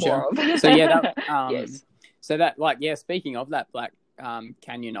the future. So yes. So that speaking of that Black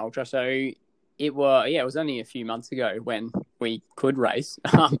Canyon Ultra, so it was only a few months ago when we could race.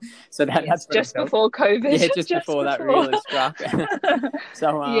 So that's just before COVID. Yeah, just before that really struck.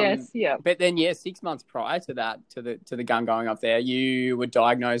 So But then 6 months prior to that, to the gun going up there, you were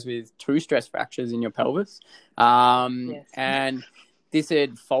diagnosed with 2 stress fractures in your pelvis. And this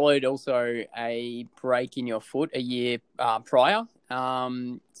had followed also a break in your foot a year prior.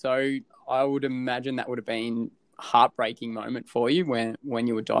 So I would imagine that would have been a heartbreaking moment for you when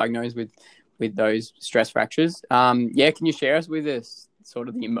you were diagnosed with those stress fractures. Can you share us with us sort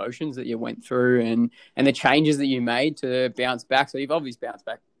of the emotions that you went through and the changes that you made to bounce back? So you've obviously bounced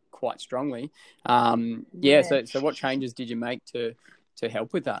back quite strongly. So what changes did you make to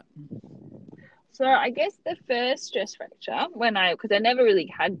help with that? So I guess the first stress fracture, because I never really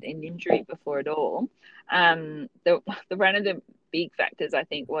had an injury before at all, the one of the big factors I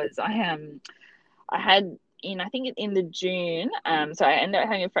think was I had in the June, so I ended up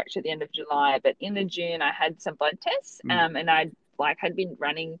having a fracture at the end of July, but in the June I had some blood tests, and I had been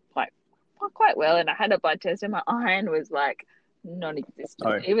running quite well, and I had a blood test and my iron was like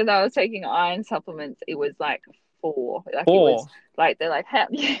non-existent. Even though I was taking iron supplements, it was like 4. Like 4. It was like they're like, how are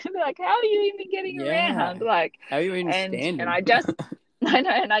you even getting around? Like, how are you even standing? And I just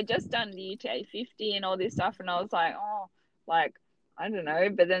and I just done the UTA 50 and all this stuff, and I was like, I don't know,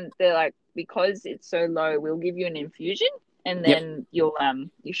 but then they're like, because it's so low, we'll give you an infusion and then you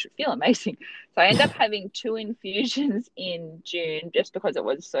should feel amazing. So I ended up having 2 infusions in June just because it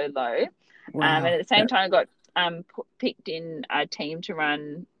was so low. Wow. And at the same time, I got picked in a team to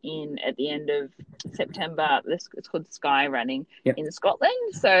run in at the end of September. It's called Sky Running in Scotland.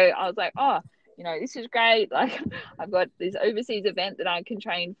 So I was like, this is great. Like, I've got this overseas event that I can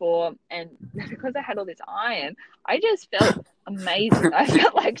train for. And because I had all this iron, I just felt amazing. I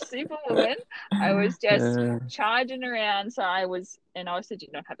felt like Superwoman. I was just charging around. So I also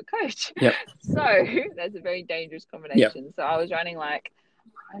did not have a coach. Yep. So that's a very dangerous combination. Yep. So I was running like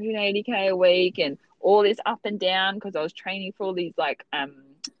 180K a week and all this up and down because I was training for all these I think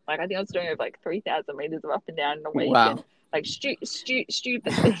I was doing over like 3,000 meters of up and down in a week. Wow. And like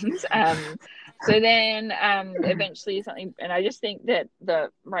stupid things. So then eventually something, and I just think that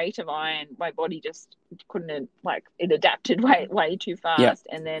the rate of iron, my body just couldn't, it adapted way too fast.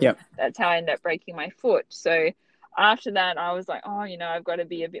 And then that's how I ended up breaking my foot. So after that, I was like, I've got to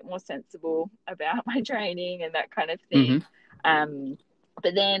be a bit more sensible about my training and that kind of thing. Mm-hmm.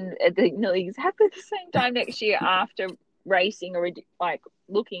 But then at nearly exactly the same time next year, after racing or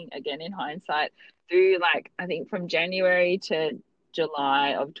looking again in hindsight through I think from January to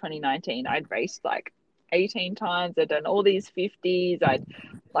July of 2019, I'd raced 18 times. I'd done all these 50s.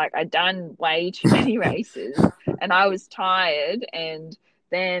 I'd done way too many races, and I was tired. And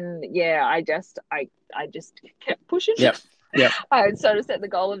then I just kept pushing. Yep. I sort of set the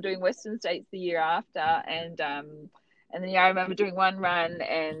goal of doing Western States the year after, and then I remember doing one run,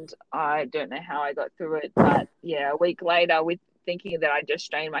 and I don't know how I got through it, but a week later, with thinking that I just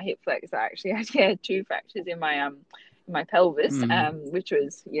strained my hip flex, I actually had 2 fractures in my pelvis, which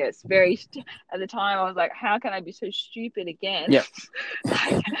was very. At the time, I was like, how can I be so stupid again? Yep.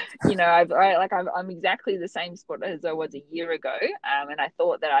 I'm exactly the same spot as I was a year ago, and I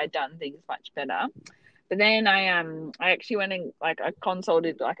thought that I'd done things much better. But then I actually went and I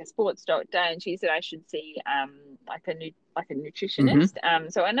consulted a sports doctor, and she said I should see a nutritionist.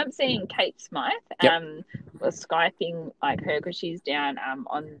 So I ended up seeing Kate Smythe. Was Skyping her because she's down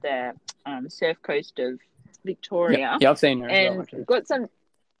on the surf coast of Victoria. Yeah, I've seen her and as well. Got some.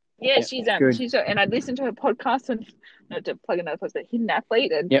 She's and I listened to her podcast on, not to plug another podcast, but Hidden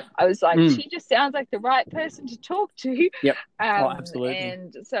Athlete, and I was like, she just sounds like the right person to talk to. Absolutely.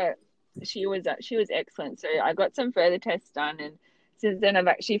 And so she was excellent. So I got some further tests done, and since then I've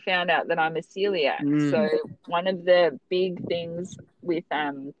actually found out that I'm a celiac. So one of the big things with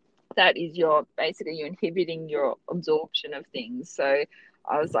that is you're inhibiting your absorption of things. So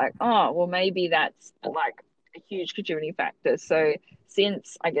I was like, oh well, maybe that's a huge contributing factor. So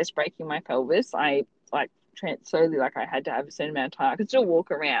since breaking my pelvis, I slowly I had to have a certain amount of time. I could still walk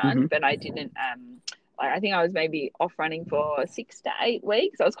around, but I didn't I think I was maybe off running for 6 to 8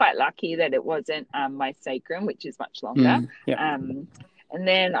 weeks. I was quite lucky that it wasn't my sacrum, which is much longer. And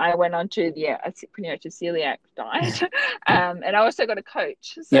then I went on to pretty much a celiac diet. And I also got a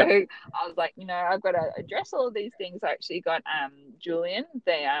coach. So I was like, I've got to address all of these things. I actually got Julian.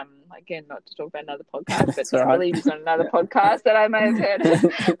 They again, not to talk about another podcast, but I believe he's on another podcast that I may have heard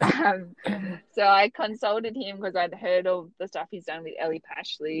of. So I consulted him because I'd heard all the stuff he's done with Ellie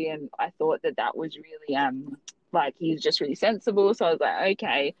Pashley, and I thought that was really he's just really sensible. So I was like,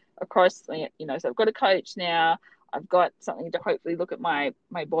 okay, across so I've got a coach now. I've got something to hopefully look at my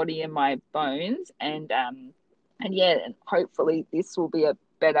body and my bones, and hopefully this will be a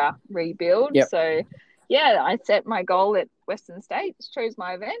better rebuild. So I set my goal at Western States, chose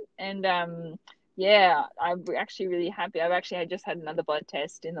my event, and I'm actually really happy. I've actually just had another blood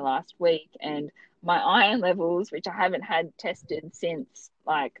test in the last week, and my iron levels, which I haven't had tested since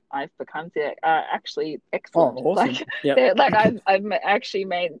I've become celiac, are actually excellent. Oh, awesome. I've actually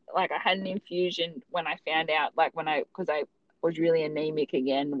made I had an infusion when I found out because I was really anemic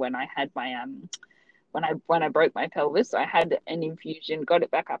again when I had my when I broke my pelvis. So I had an infusion, got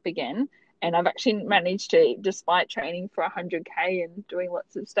it back up again, and I've actually managed to, despite training for 100K and doing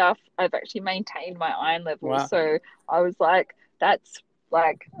lots of stuff, I've actually maintained my iron levels. Wow. So I was like, that's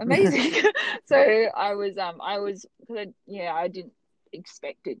amazing. So I didn't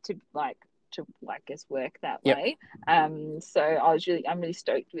expect it to work that way. So I'm really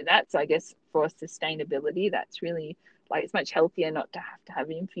stoked with that. So I guess for sustainability, that's really it's much healthier not to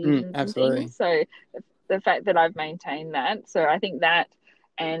have infusions and things. So the fact that I've maintained that, so I think that,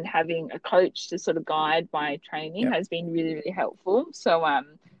 and having a coach to sort of guide my training has been really, really helpful. So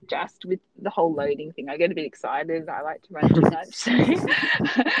just with the whole loading thing, I get a bit excited. I like to run too much. So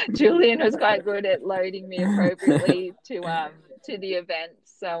Julian was quite good at loading me appropriately to the event.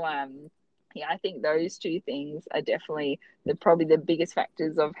 So I think those 2 things are definitely probably the biggest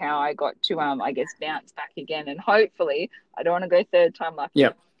factors of how I got to bounce back again. And hopefully I don't want to go third time lucky.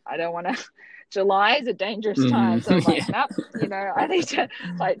 I don't want to. July is a dangerous time, so I'm like, nope, I need to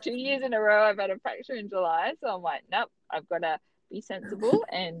 2 years in a row I've had a fracture in July, so I'm like, nope, I've got to be sensible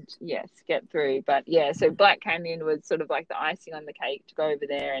and get through. But so Black Canyon was sort of the icing on the cake to go over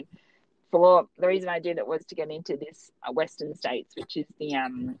there, and the reason I did it was to get into this Western States, which is the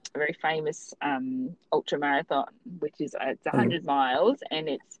very famous ultra marathon, which is it's 100 miles, and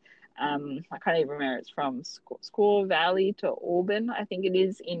it's I can't even remember. It's from Squaw Valley to Auburn, I think it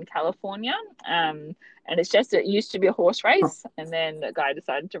is, in California. And it used to be a horse race, and then a guy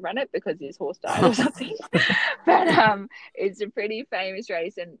decided to run it because his horse died or something. But it's a pretty famous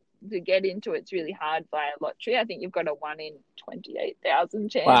race, and to get into it's really hard via lottery. I think you've got a 1 in 28,000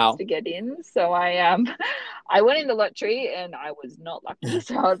 chance to get in. So I went in the lottery and I was not lucky.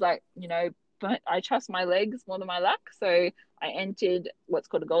 So I was like, but I trust my legs more than my luck. So I entered what's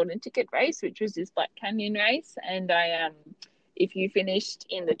called a golden ticket race, which was this Black Canyon race. And if you finished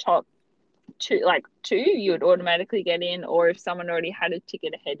in the top two, you would automatically get in. Or if someone already had a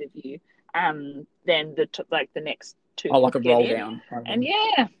ticket ahead of you, then the next 2. Oh, like a roll down. And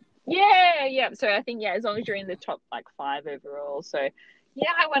so I think as long as you're in the top 5 overall. So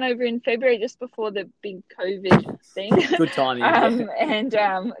I went over in February just before the big COVID thing. Good timing. And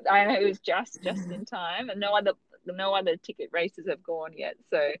I know it was just in time, and no other ticket races have gone yet.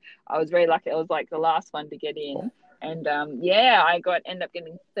 So I was very lucky. I was like the last one to get in. And I ended up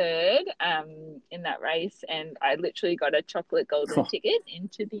getting third in that race, and I literally got a chocolate golden ticket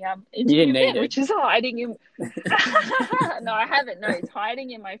into the event, which is hiding in. No, I haven't. No, it's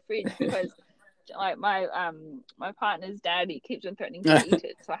hiding in my fridge because like my partner's dad, he keeps on threatening to eat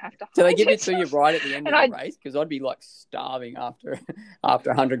it, so I have to. Do they give it to you right at the end of the race? Because I'd be like starving after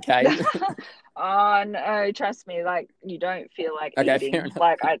 100k. Oh no, trust me, like you don't feel like eating.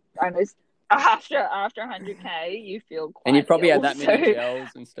 Like I know. After 100k, you feel quite and you probably ill, had that many gels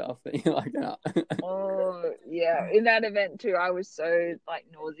and stuff that you're like, oh yeah, in that event too, I was so like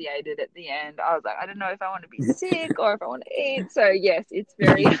nauseated at the end. I was like, I don't know if I want to be sick or if I want to eat. So yes, it's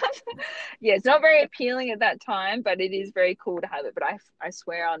very it's not very appealing at that time, but it is very cool to have it. But I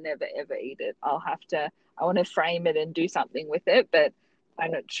swear I'll never ever eat it. I want to frame it and do something with it, but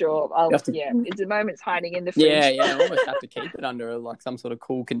I'm not sure. It's a moment's hiding in the fridge. Yeah, I almost have to keep it under like some sort of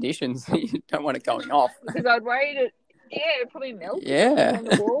cool conditions. You don't want it going off. Because I'd worry it'd probably melt on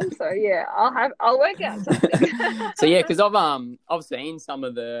the wall. So yeah, I'll work out something. So yeah, because I've seen some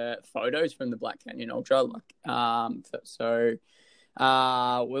of the photos from the Black Canyon Ultra,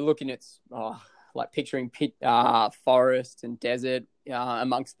 we're looking at like picturing forest and desert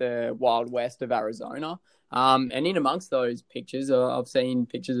amongst the wild west of Arizona. And in amongst those pictures, I've seen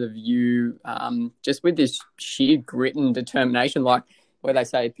pictures of you just with this sheer grit and determination, like where they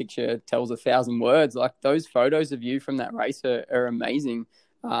say a picture tells 1,000 words. Like those photos of you from that race are amazing.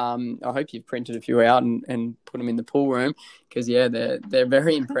 I hope you've printed a few out and put them in the pool room because, they're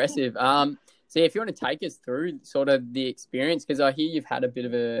very impressive. So if you want to take us through sort of the experience, because I hear you had a bit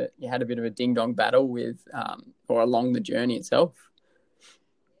of a ding-dong battle with or along the journey itself.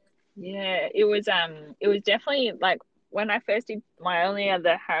 Yeah, it was definitely like when I first did my only other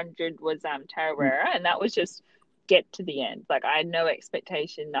 100 was Tarawera, and that was just get to the end. Like I had no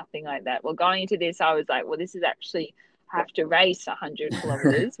expectation, nothing like that. Well, going into this, I was like, well, this is actually have to race 100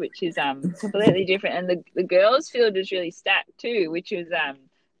 kilometers, which is completely different. And the girls field is really stacked too, which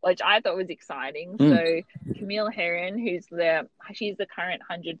I thought was exciting. So Camille Herron, she's the current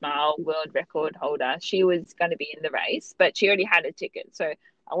 100-mile world record holder, she was going to be in the race, but she already had a ticket, so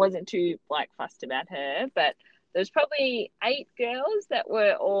I wasn't too like fussed about her. But there's probably 8 girls that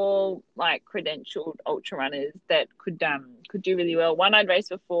were all like credentialed ultra runners that could do really well. One I'd raced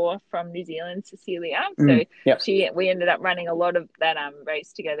before from New Zealand, Cecilia. So we ended up running a lot of that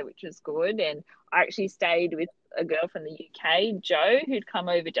race together, which was good. And I actually stayed with a girl from the UK, Jo, who'd come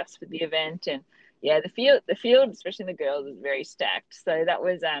over just for the event. And yeah, the field, especially the girls, was very stacked. So that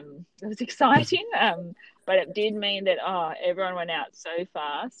was it was exciting. But it did mean that everyone went out so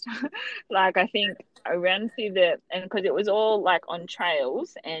fast. Like I think I ran through and because it was all like on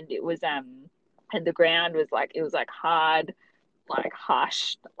trails, and it was and the ground was like hard, like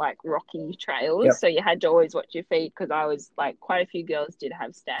harsh, like rocky trails. So you had to always watch your feet because I was like quite a few girls did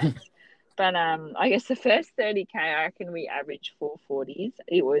have stacks. But I guess the first 30k, I reckon we averaged 440s.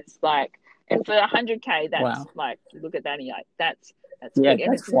 It was like, and for 100k, that's like, look at that, and you're like, that's big.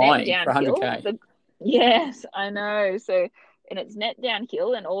 And that's flying for 100k. Yes, I know. So, and it's net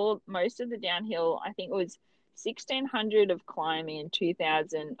downhill, and most of the downhill, I think it was 1,600 of climbing and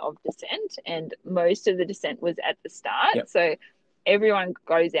 2,000 of descent, and most of the descent was at the start. So everyone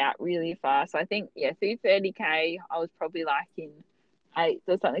goes out really fast. So I think through 30k, I was probably like in 8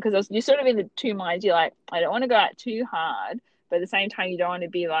 or something, because you're sort of in the two minds. You're like, I don't want to go out too hard, but at the same time, you don't want to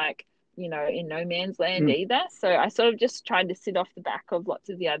be like, in no man's land either. So I sort of just tried to sit off the back of lots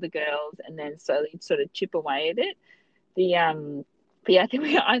of the other girls and then slowly sort of chip away at it. I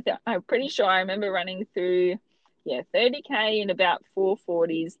think I'm pretty sure I remember running through 30k in about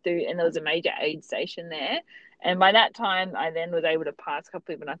 440s through, and there was a major aid station there. And by that time, I then was able to pass a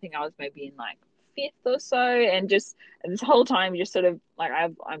couple of them. I think I was maybe in like 5th or so, and just this whole time, just sort of like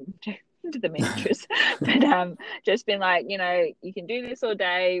I'm into the mantras, but just been like, you can do this all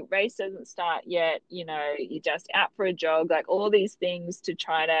day. Race doesn't start yet. You're just out for a jog. Like all these things to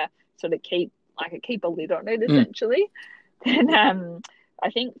try to sort of keep a lid on it, essentially. And I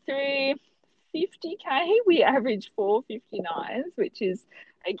think through 50k, we averaged 459s, which is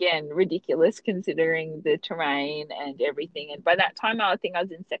again ridiculous considering the terrain and everything. And by that time, I think I was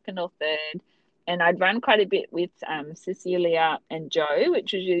in 2nd or 3rd. And I'd run quite a bit with Cecilia and Jo,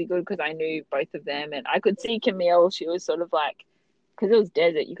 which was really good because I knew both of them. And I could see Camille. She was sort of like, because it was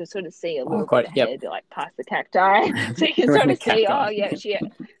desert, you could sort of see a little bit ahead, like past the cacti. So you can sort of see,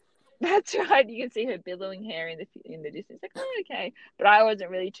 that's right. You can see her billowing hair in the distance. Like, okay. But I wasn't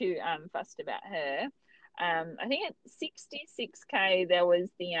really too fussed about her. I think at 66k, there was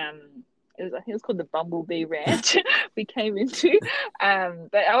I think it was called the Bumblebee Ranch we came into.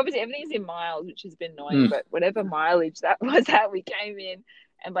 But obviously everything's in miles, which has been annoying, but whatever mileage that was at, we came in.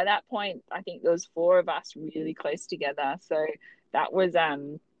 And by that point, I think there was 4 of us really close together. So that was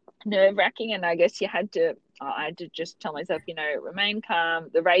nerve-wracking. And I guess I had to just tell myself, remain calm.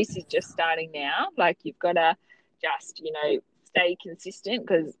 The race is just starting now. Like, you've got to just, stay consistent,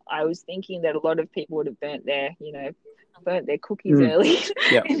 because I was thinking that a lot of people would have burnt their cookies early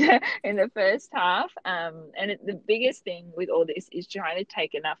in the first half. And the biggest thing with all this is trying to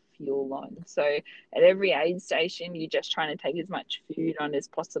take enough fuel on. So at every aid station, you're just trying to take as much food on as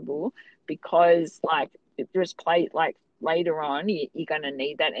possible, because later on, you're going to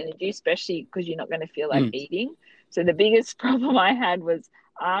need that energy, especially because you're not going to feel like eating. So the biggest problem I had was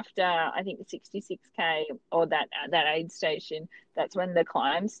after, I think, the 66K or that aid station, that's when the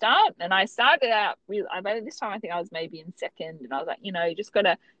climbs start. And I started out by this time, I think I was maybe in second, and I was like, you just got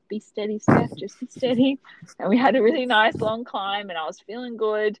to be steady, Steph, just be steady. And we had a really nice long climb, and I was feeling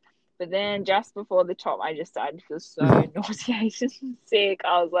good. But then just before the top, I just started to feel so nauseated and sick.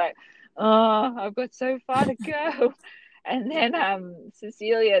 I was like, oh, I've got so far to go. And then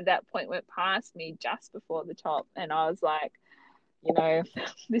Cecilia at that point went past me just before the top, and I was like,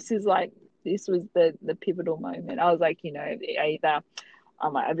 this was the pivotal moment. I was like, either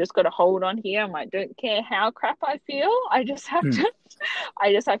I've just got to hold on here. I don't care how crap I feel. I just have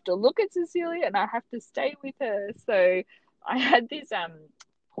to look at Cecilia, and I have to stay with her. So I had this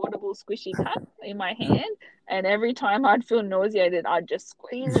portable squishy cup in my hand, and every time I'd feel nauseated, I'd just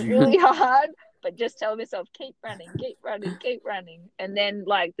squeeze it really hard, but just tell myself, keep running. And then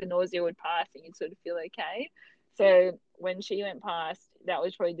the nausea would pass and you'd sort of feel okay. So when she went past, that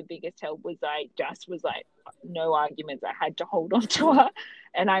was probably the biggest help. Was I just was like, no arguments. I had to hold on to her,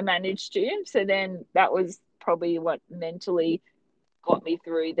 and I managed to. So then that was probably what mentally got me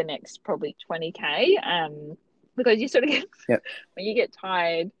through the next probably 20K. Because you sort of get, when you get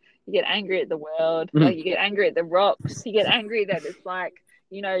tired, you get angry at the world, you get angry at the rocks, you get angry that it's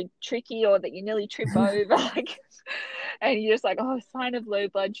tricky, or that you nearly trip over, and you're just like, oh, sign of low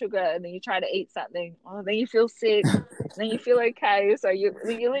blood sugar, and then you try to eat something, then you feel sick, then you feel okay. So you're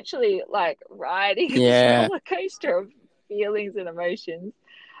literally riding this roller coaster of feelings and emotions.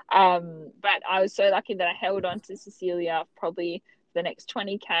 But I was so lucky that I held on to Cecilia probably the next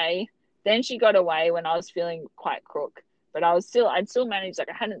 20K. Then she got away when I was feeling quite crook, but I'd still managed. I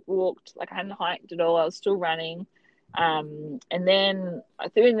hadn't walked, I hadn't hiked at all. I was still running. And then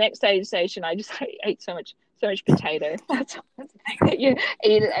through the next aid station, I just ate so much potato. That's the thing that you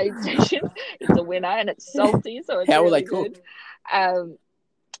eat at aid stations. It's a winner, and it's salty, so it's How really were they cooked? Good.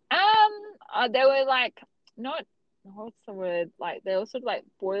 They were not, what's the word? They were sort of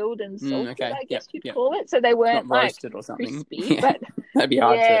boiled and salted, I guess you'd call it. So they weren't not roasted or something. Crispy, but that'd be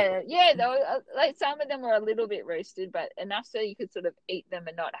hard to. Yeah. They were, some of them were a little bit roasted, but enough so you could sort of eat them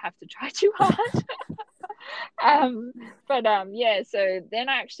and not have to try too hard. So then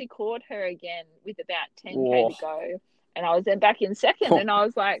I actually caught her again with about 10K to go, and I was then back in second, and I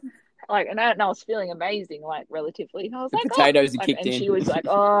was and I was feeling amazing, relatively. And I was potatoes had kicked in. And she was like,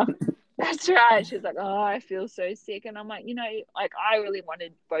 oh, that's right. She was like, oh, I feel so sick. And I'm like, I really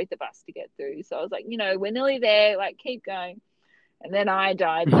wanted both of us to get through. So I was like, we're nearly there, keep going. And then I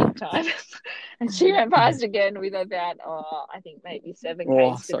died big time. And she went past again with about, I think maybe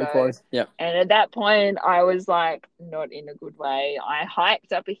 7K to go. Close. Yep. And at that point, I was not in a good way. I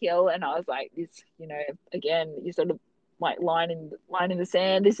hiked up a hill, and I was like, this, again, you sort of line in the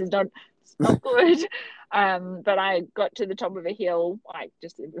sand. This is not good. But I got to the top of a hill.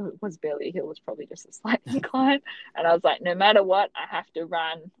 It was barely a hill. It was probably just a slight incline. And I was like, no matter what, I have to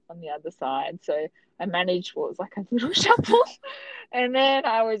run on the other side. So I managed what was a little shuffle. And then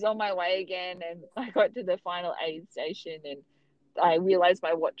I was on my way again, and I got to the final aid station, and I realized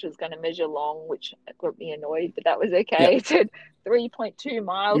my watch was going to measure long, which got me annoyed, but that was okay. It said 3.2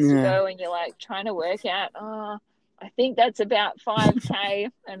 miles to go, and you're trying to work out, I think that's about 5K.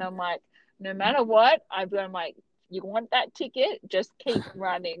 And I'm like, no matter what, you want that ticket, just keep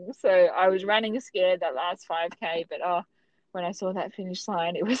running. So I was running scared that last 5K, but when I saw that finish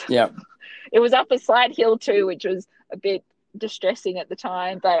line, it was it was up a slight hill too, which was a bit distressing at the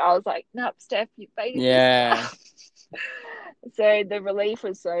time. But I was like, nope, Steph, you made it. Yeah. So the relief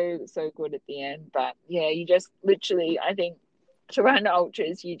was so good at the end. But you just literally, I think, to run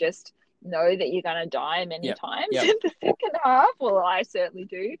ultras, you just know that you're going to die many times in the second half. Well, I certainly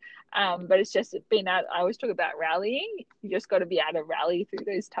do. But it's just I always talk about rallying. You just got to be able to rally through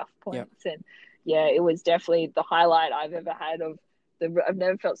those tough points. And it was definitely the highlight I've ever had of I've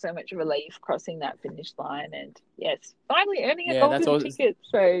never felt so much relief crossing that finish line, and yes, finally earning a Yeah, that's golden all. ticket.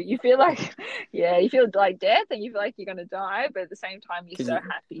 So you feel like, yeah, you feel like death, and you feel like you're gonna die, but at the same time you're so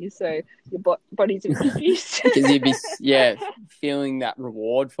happy. So your body's confused because you'd be feeling that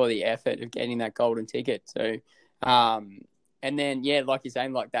reward for the effort of getting that golden ticket. So, and then like you're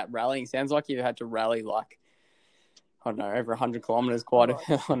saying, like that rallying sounds like you've had to rally like, I don't know, over 100 kilometers, I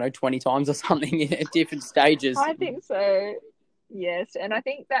don't know, 20 times or something at different stages. I think so. Yes, and I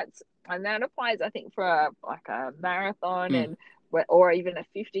think that applies. I think for a marathon and or even a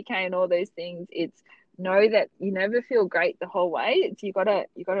 50K and all those things. It's know that you never feel great the whole way. It's you gotta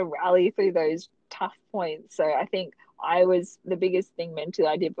rally through those tough points. So I think the biggest thing mentally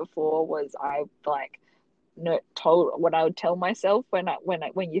I did before was I told what I would tell myself when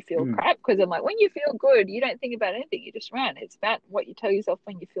you feel crap, because I'm like, when you feel good you don't think about anything, you just run. It's about what you tell yourself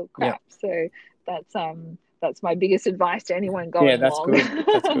when you feel crap. So that's my biggest advice to anyone going along.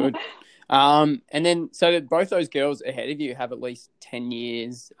 That's good. And then so both those girls ahead of you have at least 10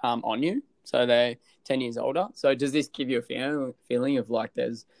 years on you, so they're 10 years older. So does this give you a feeling of like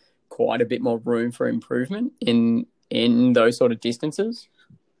there's quite a bit more room for improvement in those sort of distances?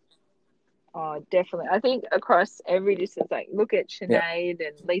 Oh, definitely. I think across every distance, like look at Sinead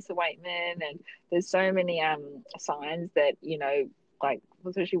and Lisa Waitman, and there's so many signs that, like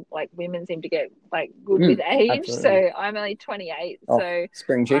especially like women seem to get like good with age. Absolutely. So I'm only 28, so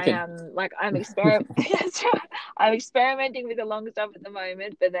spring chicken. I'm experimenting with the long stuff at the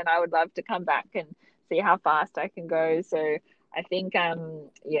moment, but then I would love to come back and see how fast I can go. So I think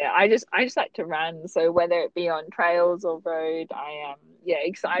I just like to run. So whether it be on trails or road, I am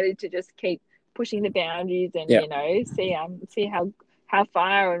excited to just keep pushing the boundaries and see how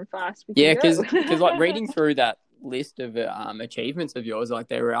far and fast we can go. because like reading through that list of achievements of yours, like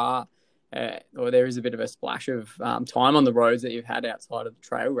there is a bit of a splash of time on the roads that you've had outside of the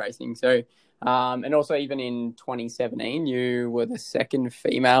trail racing. So and also even in 2017 you were the second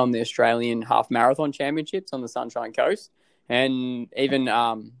female in the Australian half marathon championships on the Sunshine Coast. And even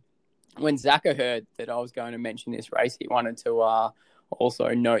when Zaka heard that I was going to mention this race, he wanted to also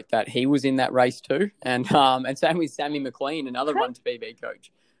note that he was in that race too. And same with Sammy McLean, another Run to PB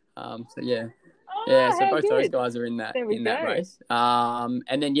coach. So both those guys are in that race. And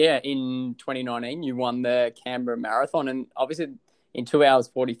then in 2019 you won the Canberra Marathon, and obviously in 2 hours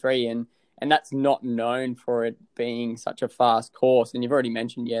 43, and that's not known for it being such a fast course. And you've already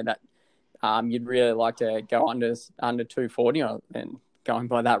mentioned that you'd really like to go under 240, and going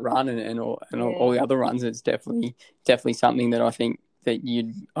by that run and all the other runs, it's definitely something that I think that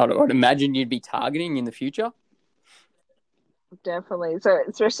I'd imagine you'd be targeting in the future. Definitely. So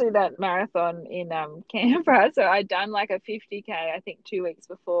especially that marathon in Canberra. So I'd done like a 50K, I think 2 weeks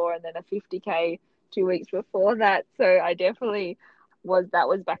before, and then a 50K 2 weeks before that. So I definitely that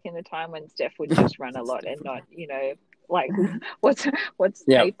was back in the time when Steph would just run a lot and not, like what's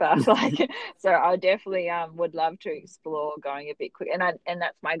paper like. So I definitely would love to explore going a bit quick, and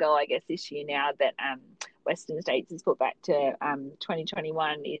that's my goal, I guess, this year now that Western States is put back to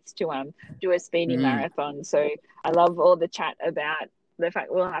 2021 is to do a speedy marathon. So I love all the chat about the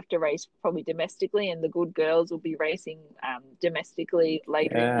fact we'll have to race probably domestically, and the good girls will be racing domestically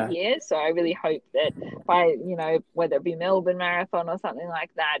later in the year. So I really hope that by whether it be Melbourne Marathon or something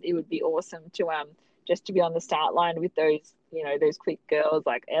like that, it would be awesome to just to be on the start line with those those quick girls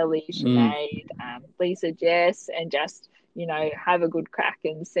like Ellie, Sinead, Lisa, Jess, and just have a good crack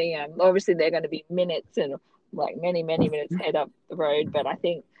and see obviously they're going to be minutes and like many minutes head up the road, but I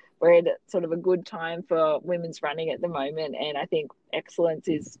think we're at sort of a good time for women's running at the moment, and I think excellence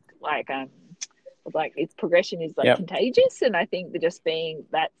is like its progression is like contagious, and I think that just being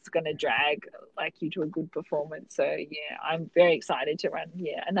that's going to drag like you to a good performance. So I'm very excited to run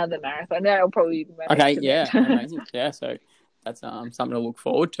another marathon. That'll probably be my next event. Amazing. So that's something to look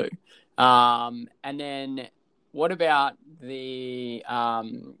forward to. And then what about the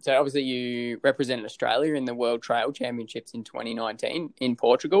so obviously you represented Australia in the World Trail Championships in 2019 in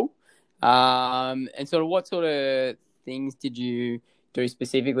Portugal, and sort of what sort of things did you do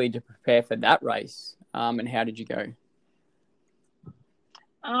specifically to prepare for that race, and how did you go?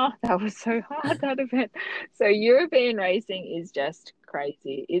 Oh, that was so hard, that event. So European racing is just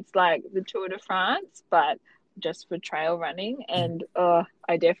crazy. It's like the Tour de France, but just for trail running. And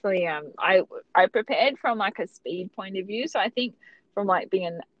I definitely I prepared from like a speed point of view. So I think from like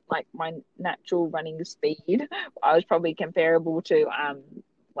being like my natural running speed, I was probably comparable to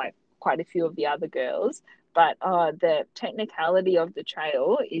like quite a few of the other girls. But the technicality of the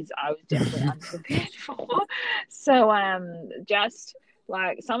trail is I was definitely unprepared for. So just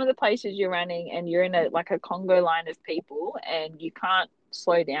like some of the places you're running and you're in a Congo line of people and you can't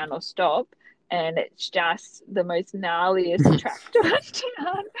slow down or stop, and it's just the most gnarliest track to run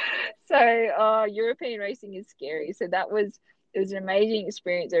down. So European racing is scary. So it was an amazing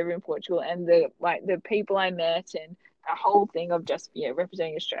experience over in Portugal, and the people I met and the whole thing of just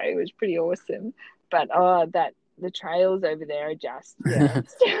representing Australia was pretty awesome. But the trails over there are just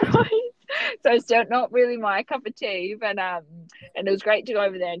steroids. So it's not really my cup of tea, but and it was great to go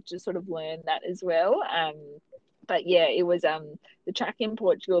over there and just sort of learn that as well. But yeah, it was the track in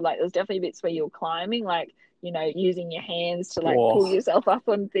Portugal, like there was definitely bits where you're climbing, like, you know, using your hands to like pull yourself up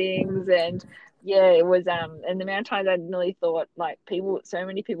on things. And yeah, it was and the amount of times I nearly thought like so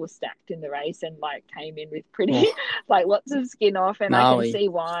many people stacked in the race and like came in with pretty like lots of skin off, and I can see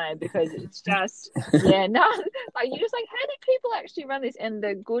why, because it's just like you're just like, how do people actually run this? And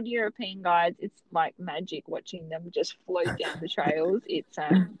the good European guides, it's like magic watching them just float down the trails. It's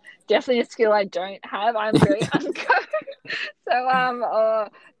definitely a skill I don't have. I'm very unco. So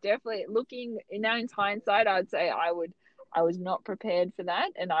definitely looking now in hindsight, I'd say I was not prepared for that,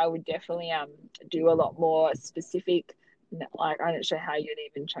 and I would definitely do a lot more specific. Like, I'm not sure how you'd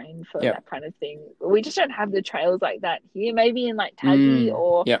even train for that kind of thing. We just don't have the trails like that here. Maybe in like Tassie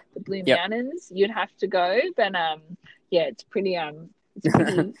or the Blue Mountains, you'd have to go. But it's pretty it's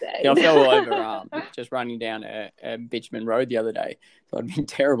pretty insane. I fell over just running down a bitumen road the other day, so I'd been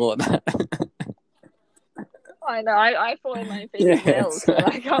terrible at that. I know. I fall in my feet as well. So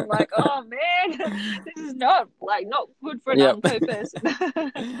like, I'm like, oh man, this is not good for an unco person.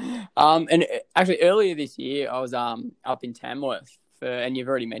 And actually, earlier this year, I was up in Tamworth and you've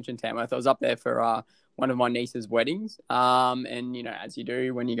already mentioned Tamworth. I was up there for one of my niece's weddings. And you know, as you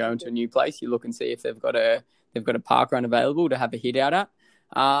do when you go into a new place, you look and see if they've got a park run available to have a hit out at.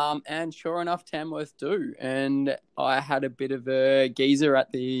 And sure enough, Tamworth do. And I had a bit of a geezer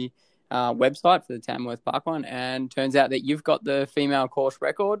at the website for the Tamworth Park Run, and turns out that you've got the female course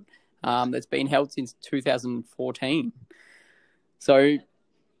record that's been held since 2014. So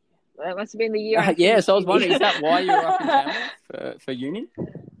that must have been the year. So I was wondering, is that why you were up in Tamworth for uni?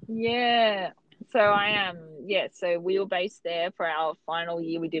 Yeah. So I am. So we were based there for our final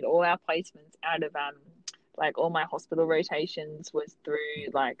year. We did all our placements out of like all my hospital rotations was through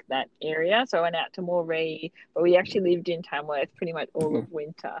like that area. So I went out to Moree, but we actually lived in Tamworth pretty much all of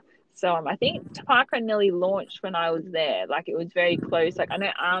winter. So I think Parkrun nearly launched when I was there. Like it was very close. Like I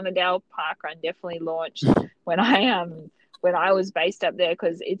know Armidale Parkrun definitely launched when I was based up there,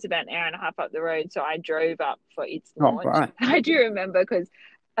 because it's about an hour and a half up the road. So I drove up for its launch. Right. I do remember, because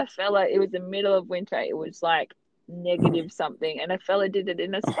it was the middle of winter. It was like negative something, and a fella did it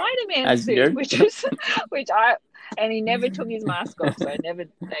in a Spider-Man suit, and he never took his mask off, so I never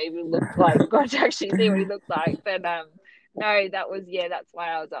even looked like got to actually see what he looked like. But no, that's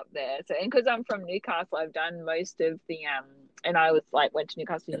why I was up there. So, and because I'm from Newcastle, I've done most of the and I was like went to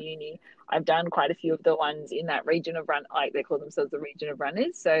Newcastle Uni. I've done quite a few of the ones in that region of run, like they call themselves the region of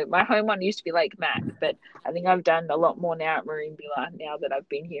runners. So my home one used to be Lake Mac, but I think I've done a lot more now at Merimbula now that I've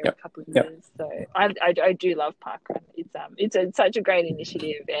been here a couple of years. So I do love Parkrun. It's such a great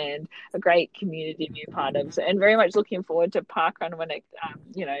initiative and a great community to be a part of. So, and very much looking forward to Parkrun when it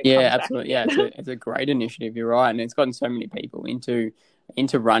comes absolutely back. It's a great initiative. You're right, and it's gotten so many people into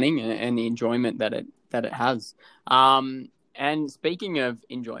running and the enjoyment that it has. And speaking of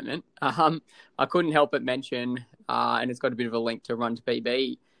enjoyment, I couldn't help but mention, and it's got a bit of a link to Run to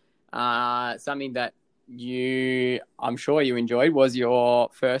PB, something that I'm sure you enjoyed was your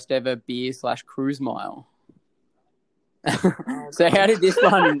first ever beer/cruise mile. So how did this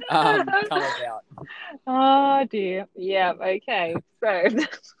one come about? Oh dear. Yeah. Okay. So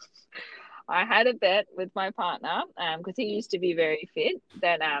I had a bet with my partner, because he used to be very fit,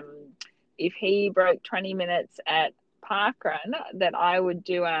 that if he broke 20 minutes at Parkrun, that I would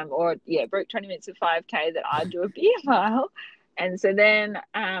do broke 20 minutes of 5K, that I'd do a beer mile. And so then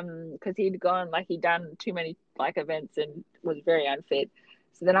because he'd done too many like events and was very unfit,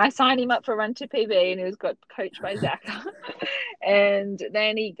 so then I signed him up for Run to PB, and he was got coached by Zach. And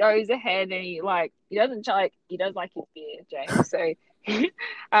then he goes ahead and he does like his beer, James, so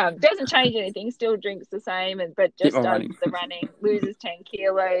doesn't change anything, still drinks the same, but just does running. The running, loses 10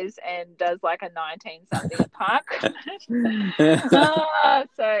 kilos and does like a 19 something at park.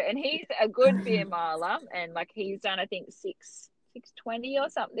 And he's a good beer miler, and like he's done I think 620 or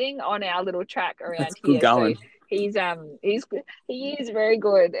something on our little track around here. Going. So he is very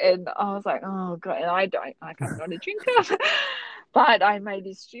good. And I was like, oh god, and I'm not a drinker. But I made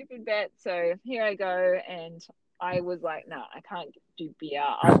this stupid bet, so here I go, and I was like, no, I can't do beer.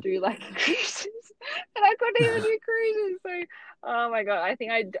 I'll do like cruises. I couldn't even do cruises. So, oh my God, I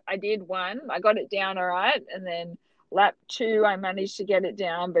think I did one. I got it down all right. And then lap 2, I managed to get it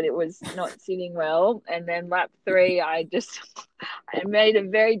down, but it was not sitting well. And then lap 3, I made a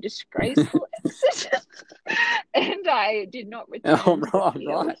very disgraceful exit. And I did not return to the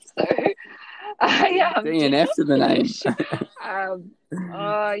field. Right. So I DNF to the name.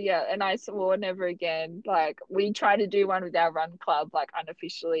 Oh yeah, and I swore never again. Like, we try to do one with our run club, like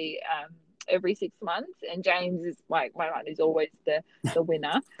unofficially, every 6 months, and James is like, my run is always the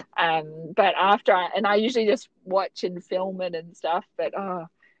winner. But I usually just watch and film it and stuff. But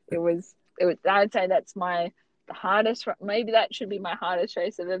it was. I'd say that's the hardest. Maybe that should be my hardest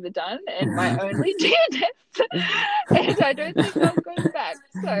race I've ever done, and my only DNF. And I don't think I'm going back.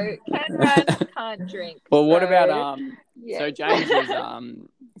 So can run, can't drink. Well, what about yeah. So James is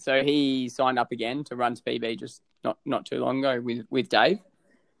so he signed up again to Runs PB just not too long ago with Dave.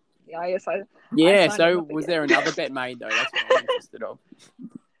 Yeah, yes, I Yeah. So up was again. there another bet made though? That's what I'm interested of.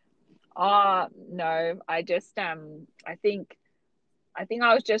 No, I just I think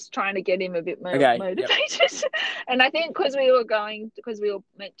I was just trying to get him a bit more motivated. Yep. And I think because we were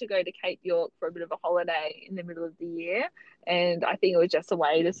meant to go to Cape York for a bit of a holiday in the middle of the year. And I think it was just a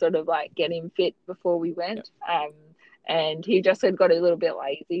way to sort of like get him fit before we went. Yep. And he just had got a little bit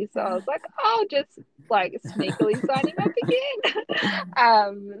lazy. So I was like, I'll just like sneakily sign him up again.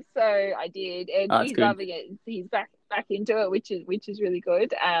 So I did, and he's good. Loving it. He's back into it, which is really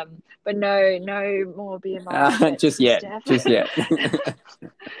good. But no more BMI. Just yet.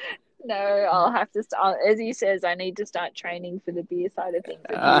 No, I'll have to start. As he says, I need to start training for the beer side of things.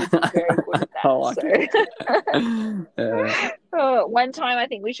 And he's very good at that. One time, I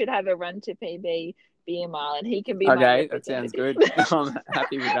think we should have a run to PB beer mile, and he can be okay. That sounds good. I'm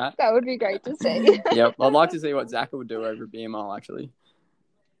happy with that. That would be great to see. Yep, I'd like to see what Zach will do over beer mile actually.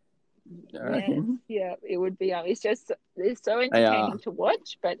 Yeah, it would be. It's so entertaining to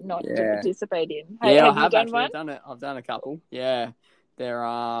watch, but not to participate in. Have you done one? I've done a couple. Yeah, they're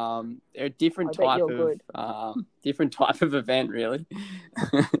a different type of event, really.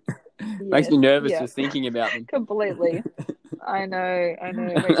 Makes me nervous just thinking about them. Completely. I know. It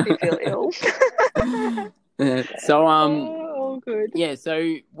makes me feel ill. So good. Yeah.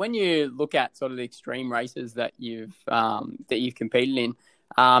 So when you look at sort of the extreme races that you've competed in,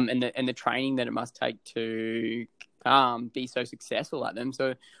 and the training that it must take to be so successful at them.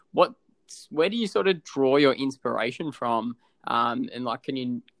 So where do you sort of draw your inspiration from? And like, can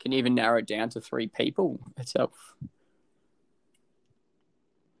you even narrow it down to 3 people itself?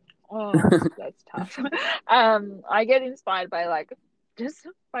 Oh, that's tough. I get inspired by just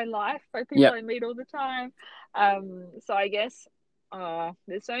by life, by people I meet all the time. So I guess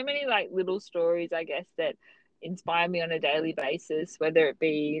there's so many little stories, I guess, that inspire me on a daily basis, whether it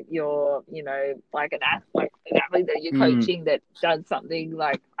be your, an athlete that you're coaching that does something.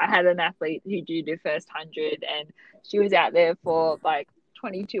 Like, I had an athlete who did her first 100, and she was out there for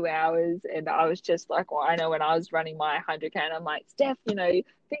 22 hours, and I was just like, well, I know when I was running my 100K, and I'm like, Steph, think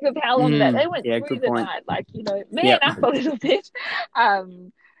of how long that they went through the night, man up a little bit.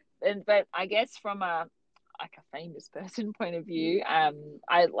 But I guess from a famous person point of view, I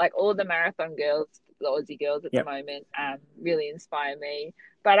like all the marathon girls, the Aussie girls at the moment, really inspire me.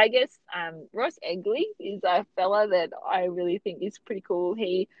 But I guess Ross Egley is a fella that I really think is pretty cool.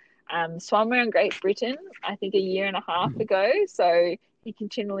 He swam around Great Britain, I think, a year and a half ago. So he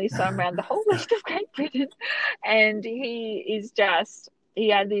continually swam around the whole length of Great Britain, and he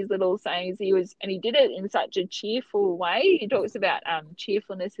had these little sayings. He did it in such a cheerful way. He talks about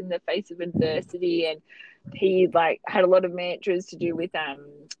cheerfulness in the face of adversity, and he had a lot of mantras to do with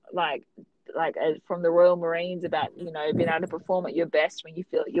from the Royal Marines about being able to perform at your best when you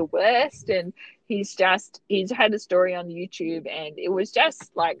feel at your worst. And he's had a story on YouTube, and it was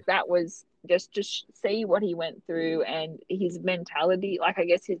just that was just to see what he went through, and his mentality, I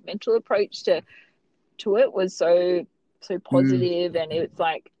guess his mental approach to it was so positive. And it's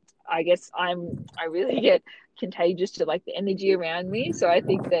I guess I really get contagious to the energy around me. So I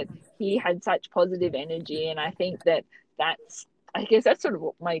think that he had such positive energy, and I think that's sort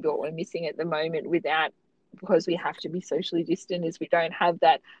of maybe what we're missing at the moment, because we have to be socially distant, is we don't have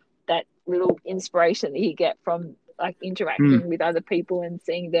that little inspiration that you get from interacting with other people and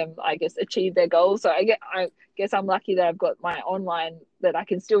seeing them, I guess, achieve their goals. So I guess I'm lucky that I've got my online, that I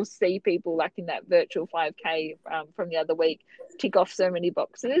can still see people in that virtual 5K from the other week tick off so many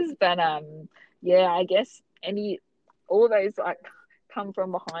boxes. But I guess all those come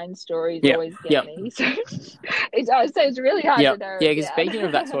from behind stories Yep. always get Yep. me. So it's really hard to narrow Yeah, it because down. speaking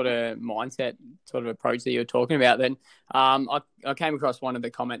of that sort of mindset, sort of approach that you were talking about, then I came across one of the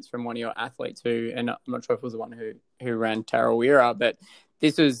comments from one of your athletes who, and I'm not sure if it was the one who ran Tarawera, but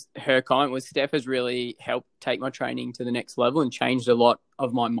this was her comment was, Steph has really helped take my training to the next level and changed a lot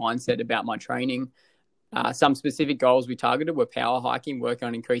of my mindset about my training. Some specific goals we targeted were power hiking, working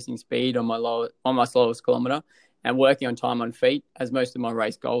on increasing speed on my slowest kilometre, and working on time on feet, as most of my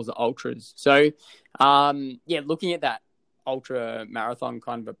race goals are ultras. So, looking at that ultra marathon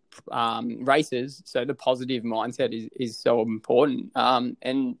kind of races, so the positive mindset is so important.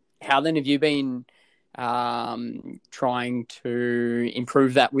 And how then have you been trying to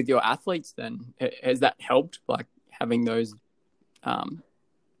improve that with your athletes then? Has that helped, like having those?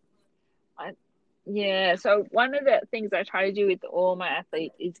 Yeah, so one of the things I try to do with all my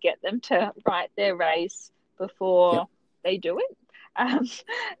athletes is get them to write their race before they do it. And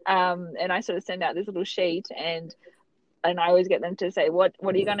I sort of send out this little sheet, and I always get them to say, what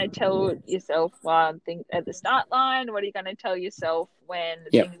are you going to tell yourself at the start line? What are you going to tell yourself when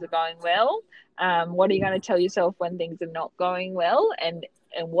things are going well? What are you going to tell yourself when things are not going well? And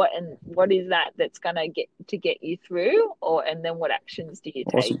what is that's going to get you through, and then what actions do you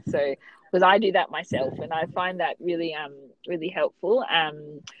take? Awesome. So, because I do that myself, and I find that really really helpful.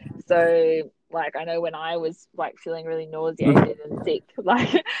 So like I know when I was like feeling really nauseated and sick,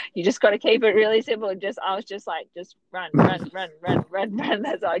 like you just got to keep it really simple. I was just like, just run. That's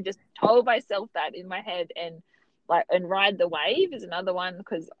I just told myself that in my head, and ride the wave is another one,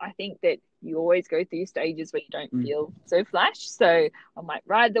 because I think that you always go through stages where you don't feel so flash. So I'm like,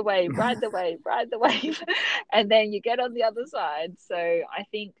 ride the wave, and then you get on the other side. So I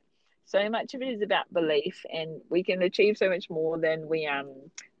think so much of it is about belief, and we can achieve so much more than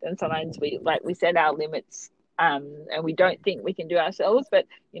than sometimes we set our limits, and we don't think we can do ourselves. But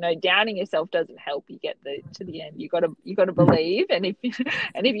doubting yourself doesn't help you get to the end. You got to believe, and if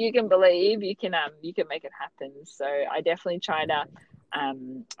you can believe, you can make it happen. So I definitely try to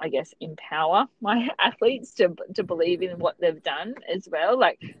I guess empower my athletes to believe in what they've done as well.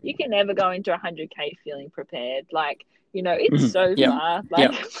 Like, you can never go into 100K feeling prepared. Like, it's so far.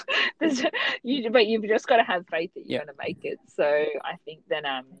 Like, but you've just got to have faith that you're going to make it. So I think that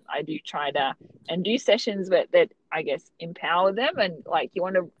I do try to and do sessions that I guess empower them, and like you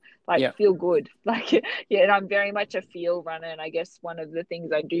want to feel good. Like, and I'm very much a feel runner, and I guess one of the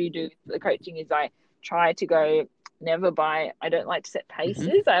things I do for the coaching is I try to go I don't like to set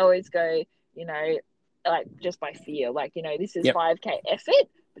paces. I always go, like just by feel, like, this is 5K effort,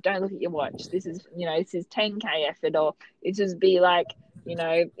 but don't look at your watch. This is 10K effort, or it just be like,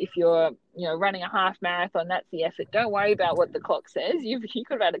 if you're, running a half marathon, that's the effort. Don't worry about what the clock says. You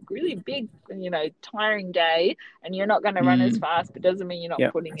could have had a really big, tiring day, and you're not going to run as fast, but doesn't mean you're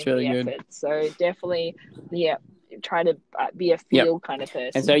not putting in the effort. So definitely, try to be a feel kind of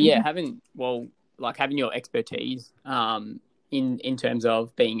person. And so, having your expertise in terms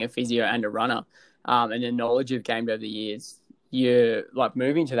of being a physio and a runner, and the knowledge you've gained over the years, you're like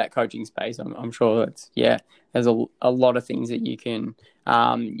moving to that coaching space. I'm sure there's a lot of things that you can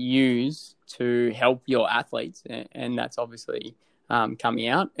use to help your athletes, and that's obviously coming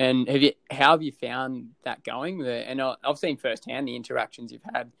out. And how have you found that going? And I've seen firsthand the interactions you've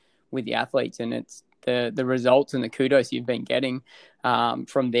had with the athletes, and it's the results and the kudos you've been getting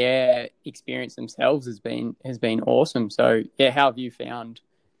from their experience themselves has been awesome. So how have you found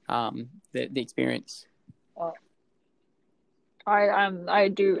the experience? I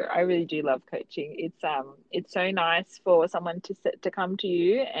really do love coaching. It's so nice for someone to come to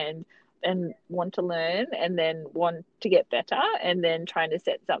you and want to learn, and then want to get better, and then trying to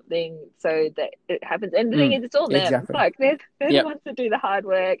set something so that it happens. And the thing is, it's all them. Exactly. Like, they're the ones that do the hard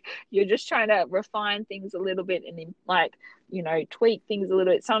work. You're just trying to refine things a little bit, and tweak things a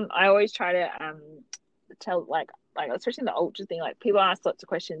little bit. I always try to tell, like especially in the ultra thing, like, people ask lots of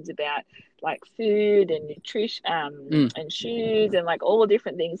questions about like food and nutrition and shoes and like all the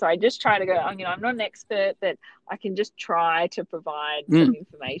different things. So I just try to go, I'm not an expert, but I can just try to provide some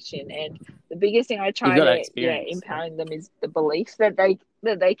information. And the biggest thing I try to empowering them is the belief that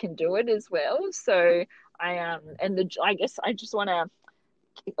they can do it as well. So I guess I just want to,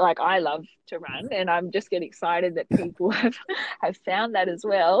 like, I love to run, and I'm just getting excited that people have found that as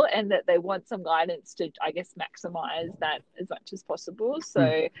well, and that they want some guidance to, I guess, maximize that as much as possible.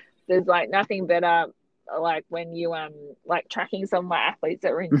 So there's like nothing better, like when you like tracking some of my athletes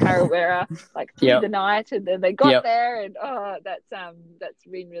that were in Tarawera like through the night, and then they got there, and that's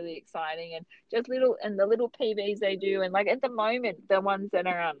been really exciting. And just the little PBs they do, and like at the moment the ones that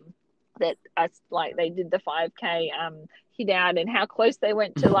are that like they did the 5K hit out, and how close they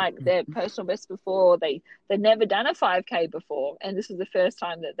went to like their personal best before. They'd never done a 5K before, and this was the first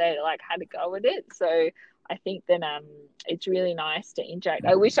time that they like had to go at it. So I think that it's really nice to interact.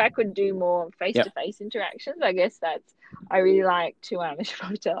 I wish I could do more face-to-face interactions. I guess I really like to I should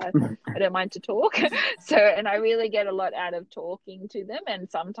probably tell I don't mind to talk. So, and I really get a lot out of talking to them, and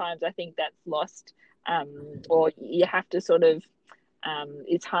sometimes I think that's lost, or you have to sort of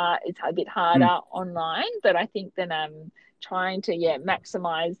it's a bit harder online. But I think that trying to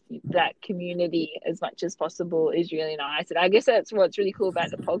maximize that community as much as possible is really nice. And I guess that's what's really cool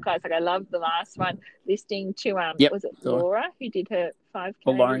about the podcast. Like I love the last one, listening to was it Laura who did her 5K?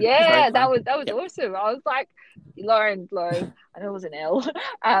 Well, Lauren, that was awesome. I was like, Lauren, I know it was an L, and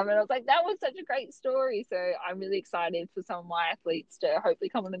I was like, that was such a great story. So I'm really excited for some of my athletes to hopefully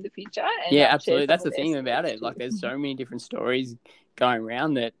come on in the future. And absolutely. That's the thing about it. Like there's so many different stories going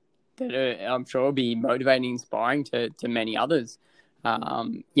around that I'm sure will be motivating, inspiring to many others.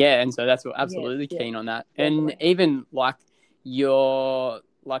 And so that's what absolutely keen on that. Definitely. And even like your,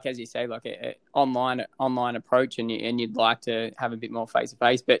 like as you say, like a online approach, and you'd like to have a bit more face to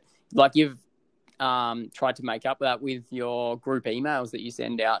face, but like you've tried to make up that with your group emails that you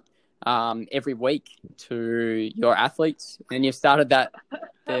send out every week to your athletes, and you've started that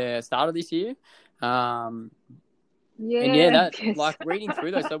the start of this year. Like reading through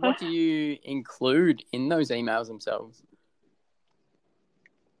those. So what do you include in those emails themselves?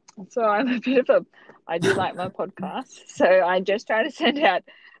 So I'm a bit of I do like my podcast. So I just try to send out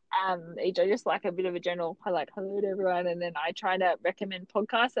just like a bit of a general hello to everyone. And then I try to recommend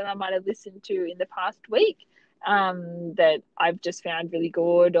podcasts that I might have listened to in the past week that I've just found really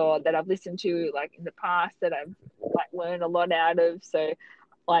good, or that I've listened to like in the past that I've like learned a lot out of. So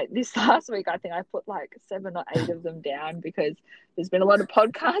like this last week, I think I put like 7 or 8 of them down because there's been a lot of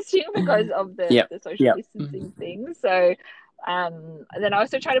podcasting because of the social distancing thing. So, and then I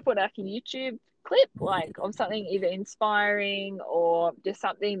also try to put like a YouTube clip, like of something either inspiring or just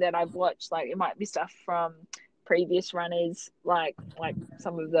something that I've watched. Like it might be stuff from previous runners, like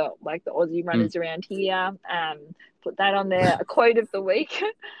some of the Aussie runners around here. Put that on there, a quote of the week.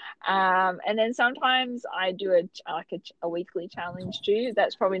 And then sometimes I do a weekly challenge too.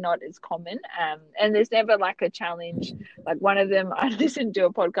 That's probably not as common. And there's never like a challenge. Like one of them, I listened to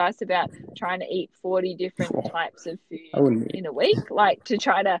a podcast about trying to eat 40 different types of food in a week, like to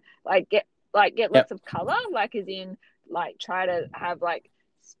try to get lots of color, like as in like try to have like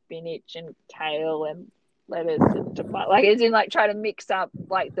spinach and kale and lettuce and tomato, like as in like try to mix up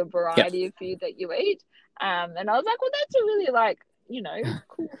like the variety of food that you eat. And I was like, well, that's a really like,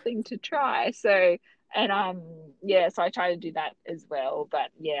 cool thing to try. So, and so I try to do that as well. But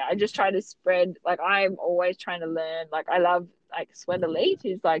yeah, I just try to spread, like I'm always trying to learn. Like I love like Sweat Elite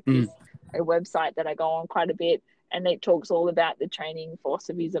is like a website that I go on quite a bit, and it talks all about the training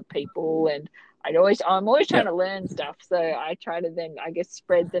philosophies of people, and I'm always trying to learn stuff. So I try to then, I guess,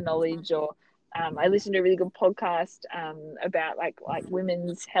 spread the knowledge. Or I listened to a really good podcast about like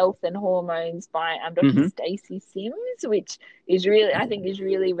women's health and hormones by Dr. Stacey Sims, which is really, I think, is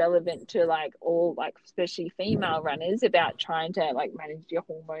really relevant to like all, like especially female runners, about trying to like manage your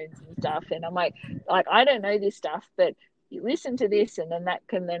hormones and stuff. And I'm like I don't know this stuff, but you listen to this, and then that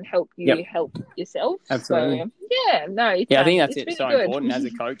can then help you help yourself. Absolutely. So, I think that's it's so important as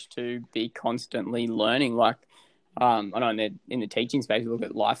a coach to be constantly learning. Like, I know in the teaching space, we look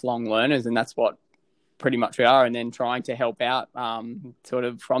at lifelong learners, and that's what pretty much we are. And then trying to help out, sort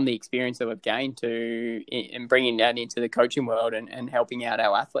of from the experience that we've gained and bringing that into the coaching world and helping out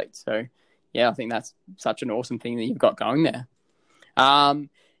our athletes. So, yeah, I think that's such an awesome thing that you've got going there.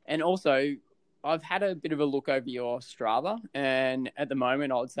 And also, I've had a bit of a look over your Strava, and at the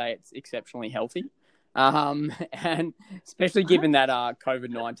moment, I would say it's exceptionally healthy. And especially given that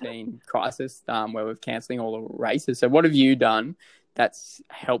COVID-19 crisis, where we're cancelling all the races. So what have you done that's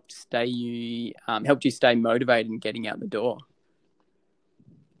helped you stay motivated and getting out the door?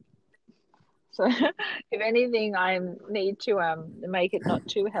 So if anything, I need to make it not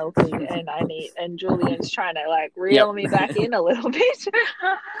too healthy, and Julian's trying to like reel me back in a little bit.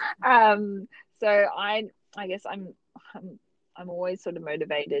 So I guess I'm always sort of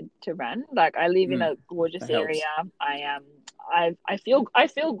motivated to run. Like I live in a gorgeous area. I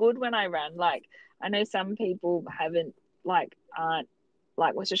feel good when I run. Like I know some people aren't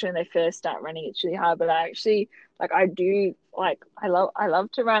especially when they first start running, it's really hard. But I actually I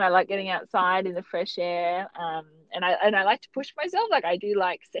love to run. I like getting outside in the fresh air. And I like to push myself. Like I do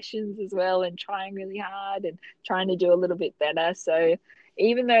like sessions as well, and trying really hard and trying to do a little bit better. So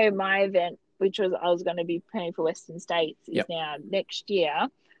even though my event, which was I was going to be playing for Western States, is now next year,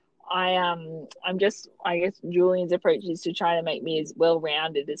 I'm just, I guess Julian's approach is to try to make me as well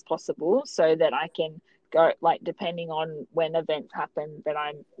rounded as possible so that I can go, like, depending on when events happen, that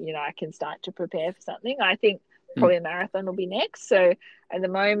I'm, I can start to prepare for something. I think probably a marathon will be next. So at the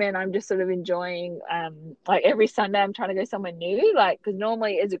moment, I'm just sort of enjoying, like every Sunday, I'm trying to go somewhere new, like, because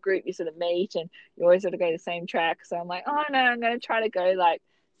normally as a group, you sort of meet and you always sort of go to the same track. So I'm like, oh no, I'm going to try to go like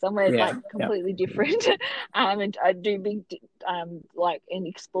somewhere like completely different. And I do big, like, and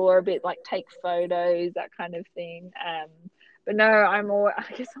explore a bit, like take photos, that kind of thing. But no, I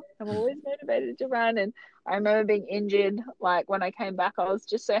guess I'm always motivated to run. And I remember being injured, like when I came back, I was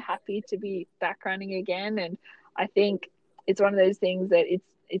just so happy to be back running again. And I think it's one of those things that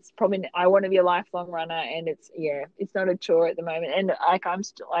it's probably, I want to be a lifelong runner, and it's not a chore at the moment. And like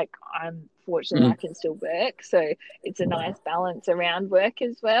I'm fortunate I can still work, so it's a nice balance around work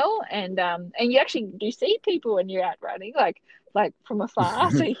as well. And you actually do see people when you're out running, like from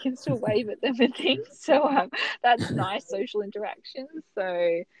afar, so you can still wave at them and things. So that's nice social interaction.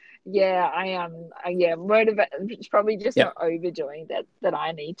 So yeah, I am. It's probably just not overdoing that.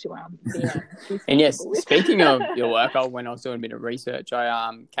 I need to be And yes, speaking of your work, when I was doing a bit of research,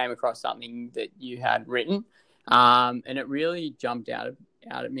 I came across something that you had written, and it really jumped out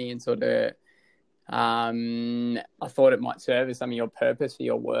at me, and sort of I thought it might serve as some of your purpose for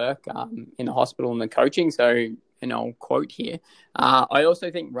your work in the hospital and the coaching. So, and I'll quote here, I also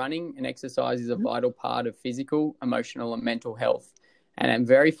think running and exercise is a vital part of physical, emotional and mental health. And I'm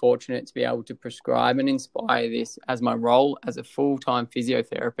very fortunate to be able to prescribe and inspire this as my role as a full-time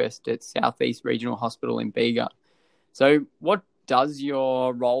physiotherapist at Southeast Regional Hospital in Bega. So what does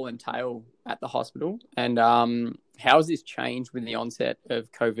your role entail at the hospital, and how has this changed with the onset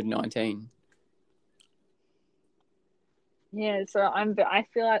of COVID-19? Yeah, so I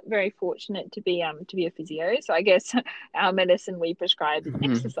feel like very fortunate to be a physio. So I guess our medicine we prescribe is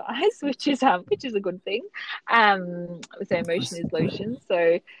exercise, which is a good thing. So emotion is lotion.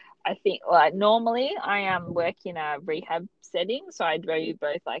 So I think, like, normally I work in a rehab setting. So I do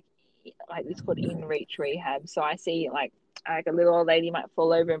both like it's called in reach rehab. So I see like a little old lady might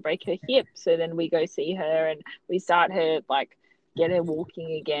fall over and break her hip. So then we go see her and we start her, like, get her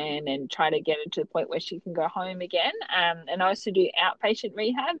walking again and try to get her to the point where she can go home again. And I also do outpatient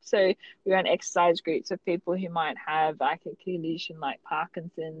rehab. So we run exercise groups of people who might have like a condition like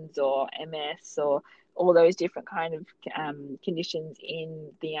Parkinson's or MS or all those different kind of conditions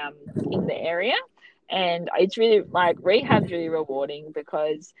in the area. And it's really, like, rehab's really rewarding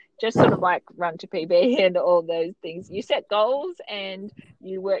because just sort of like run to PB and all those things, you set goals and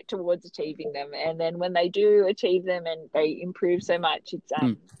you work towards achieving them. And then when they do achieve them and they improve so much,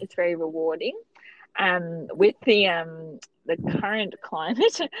 it's very rewarding. With the current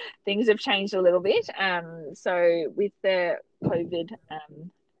climate, things have changed a little bit. So with the COVID,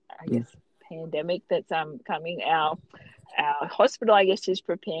 I guess, pandemic that's coming, our hospital, I guess, is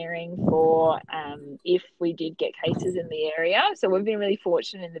preparing for if we did get cases in the area. So we've been really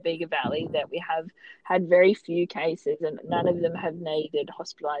fortunate in the Bega Valley that we have had very few cases and none of them have needed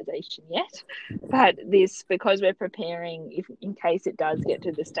hospitalisation yet. But this, because we're preparing if in case it does get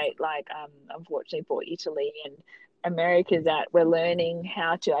to the state, like unfortunately for Italy and America, that we're learning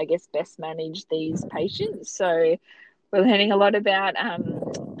how to, I guess, best manage these patients. So we're learning a lot about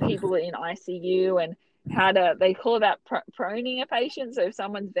people in ICU and how to, they call that proning a patient. So if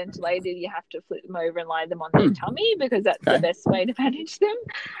someone's ventilated, you have to flip them over and lie them on their tummy because that's the best way to manage them.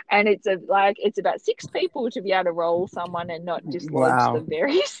 And it's about 6 people to be able to roll someone and not just lodge the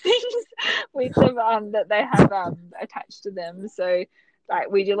various things with them that they have attached to them. So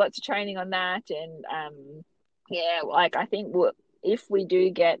like we do lots of training on that. And like I think if we do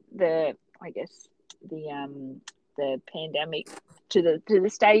get the pandemic to the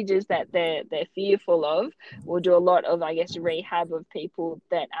stages that they're fearful of, we'll do a lot of, I guess, rehab of people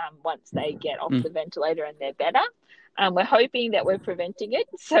that once they get off the ventilator and they're better. We're hoping that we're preventing it.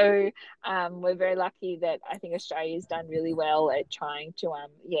 So we're very lucky that I think Australia's done really well at trying to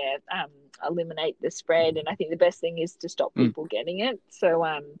eliminate the spread. And I think the best thing is to stop people getting it. So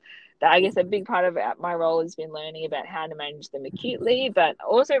I guess a big part of my role has been learning about how to manage them acutely, but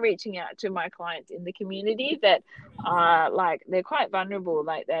also reaching out to my clients in the community that are like, they're quite vulnerable,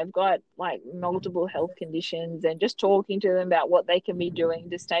 like they've got like multiple health conditions, and just talking to them about what they can be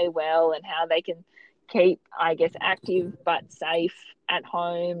doing to stay well and how they can keep, I guess, active but safe at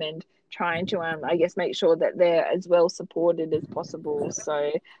home, and trying to, I guess, make sure that they're as well supported as possible.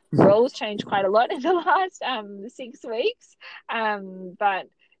 So the roles changed quite a lot in the last 6 weeks,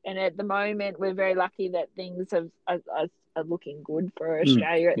 and at the moment, we're very lucky that things are are looking good for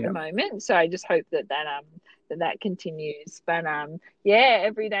Australia at yeah. the moment. So I just hope that continues. But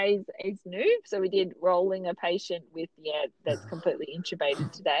every day is new. So we did rolling a patient with that's completely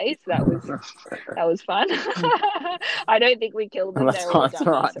intubated today. So that was fun. I don't think we killed them. They were all done,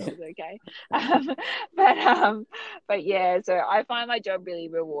 right. so it was okay. But yeah, so I find my job really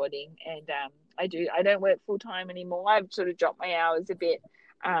rewarding, and I don't work full time anymore. I've sort of dropped my hours a bit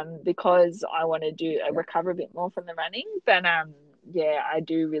because I want to recover a bit more from the running. But I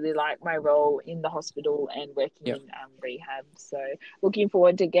do really like my role in the hospital and working in rehab. So looking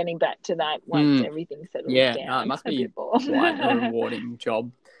forward to getting back to that once everything settles down. No, it must be quite a rewarding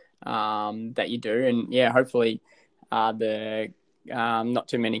job that you do, and hopefully the not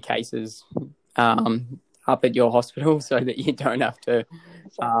too many cases up at your hospital, so that you don't have to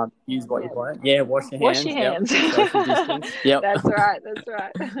use what you've learned. Yeah, wash your hands. Yep. Social distance. Yep. That's right.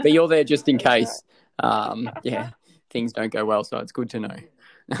 But you're there just in case. Right. Things don't go well, so it's good to know.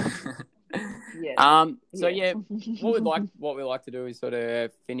 What we like to do is sort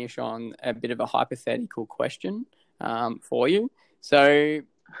of finish on a bit of a hypothetical question for you. So,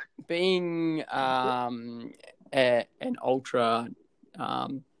 being an ultra,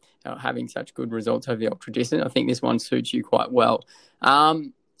 having such good results over the ultra distance, I think this one suits you quite well.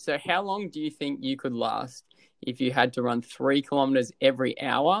 So, how long do you think you could last if you had to run 3 kilometers every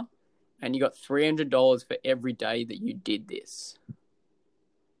hour, and you got $300 for every day that you did this?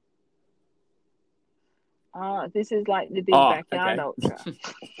 This is like the big backyard ultra.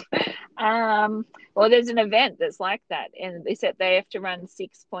 Well, there's an event that's like that, and they said they have to run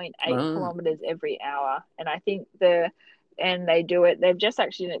 6.8 kilometers every hour, and I think they do it. They've just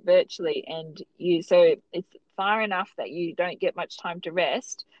actually done it virtually, and so it's far enough that you don't get much time to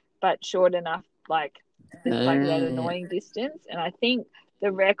rest, but short enough, like that annoying distance. And I think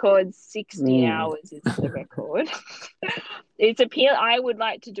the record's 60 hours is the record. It's I would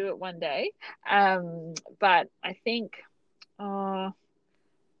like to do it one day. But I think, I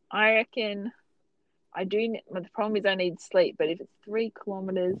reckon I do. The problem is I need sleep, but if it's 3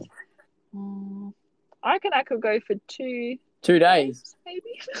 kilometers, I reckon I could go for 2 days,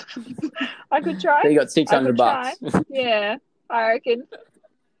 maybe. I could try. So you got $600. Yeah, I reckon.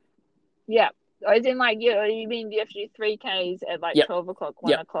 Yeah. As in, like, you mean you have to do 3Ks at like 12 o'clock,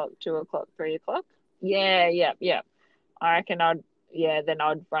 1 o'clock, 2 o'clock, 3 o'clock? Yeah. I reckon then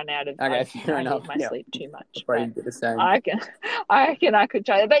I'd run out of my sleep too much. Probably do the same. I reckon I could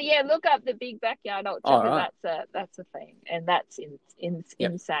try that. But yeah, look up the Big Backyard Ultra. That's a thing, and that's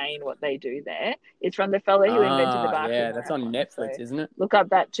insane what they do there. It's from the fellow who invented the Barkley Marathon. That's on Netflix, isn't it? Look up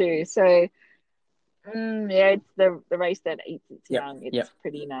that too. So it's the race that eats its young. It's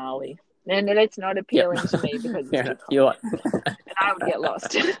pretty gnarly. And it's not appealing to me because it's too hot. And I would get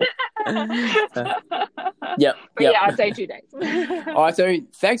lost. I'd say 2 days. All right, so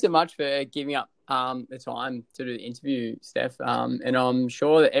thanks so much for giving up the time to do the interview, Steph. And I'm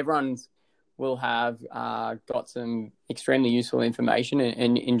sure that everyone will have got some extremely useful information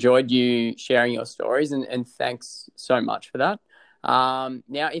and enjoyed you sharing your stories. And thanks so much for that. Now,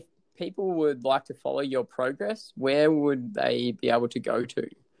 if people would like to follow your progress, where would they be able to go to?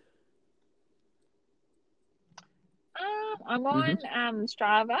 I'm on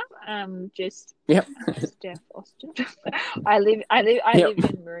Strava. Just Steph Austin. I live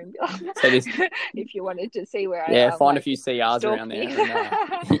in Maroonville. So if you wanted to see where I am, find a few CRs around there,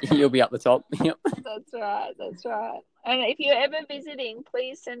 and you'll be up the top. Yep. That's right. And if you're ever visiting,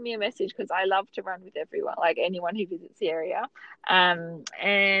 please send me a message because I love to run with everyone, like anyone who visits the area. And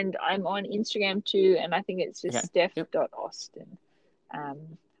I'm on Instagram too, and I think it's just Steph.Austin,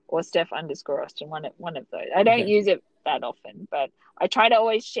 or Steph_Austin. One of those. I don't use it that often, but I try to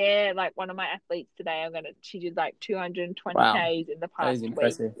always share. Like one of my athletes today, she did like 220 Ks in the past week,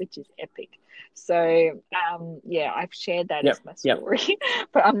 which is epic. So I've shared that as my story.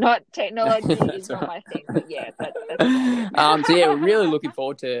 But I'm not, technology is not my thing. But that's we're really looking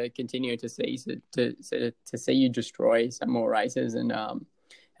forward to continuing to see you destroy some more races, and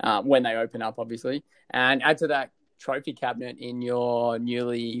when they open up, obviously, and add to that trophy cabinet in your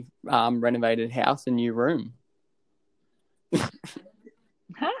newly renovated house and new room.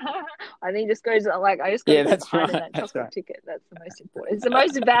 I think just goes like I just got that's right. That chocolate ticket. That's the most important. It's the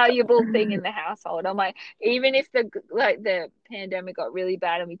most valuable thing in the household. I'm like, even if the pandemic got really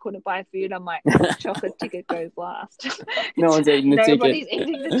bad and we couldn't buy food, I'm like, chocolate ticket goes last. No one's eating the ticket. Nobody's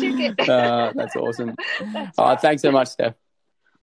eating the ticket. That's awesome. Thanks so much, Steph.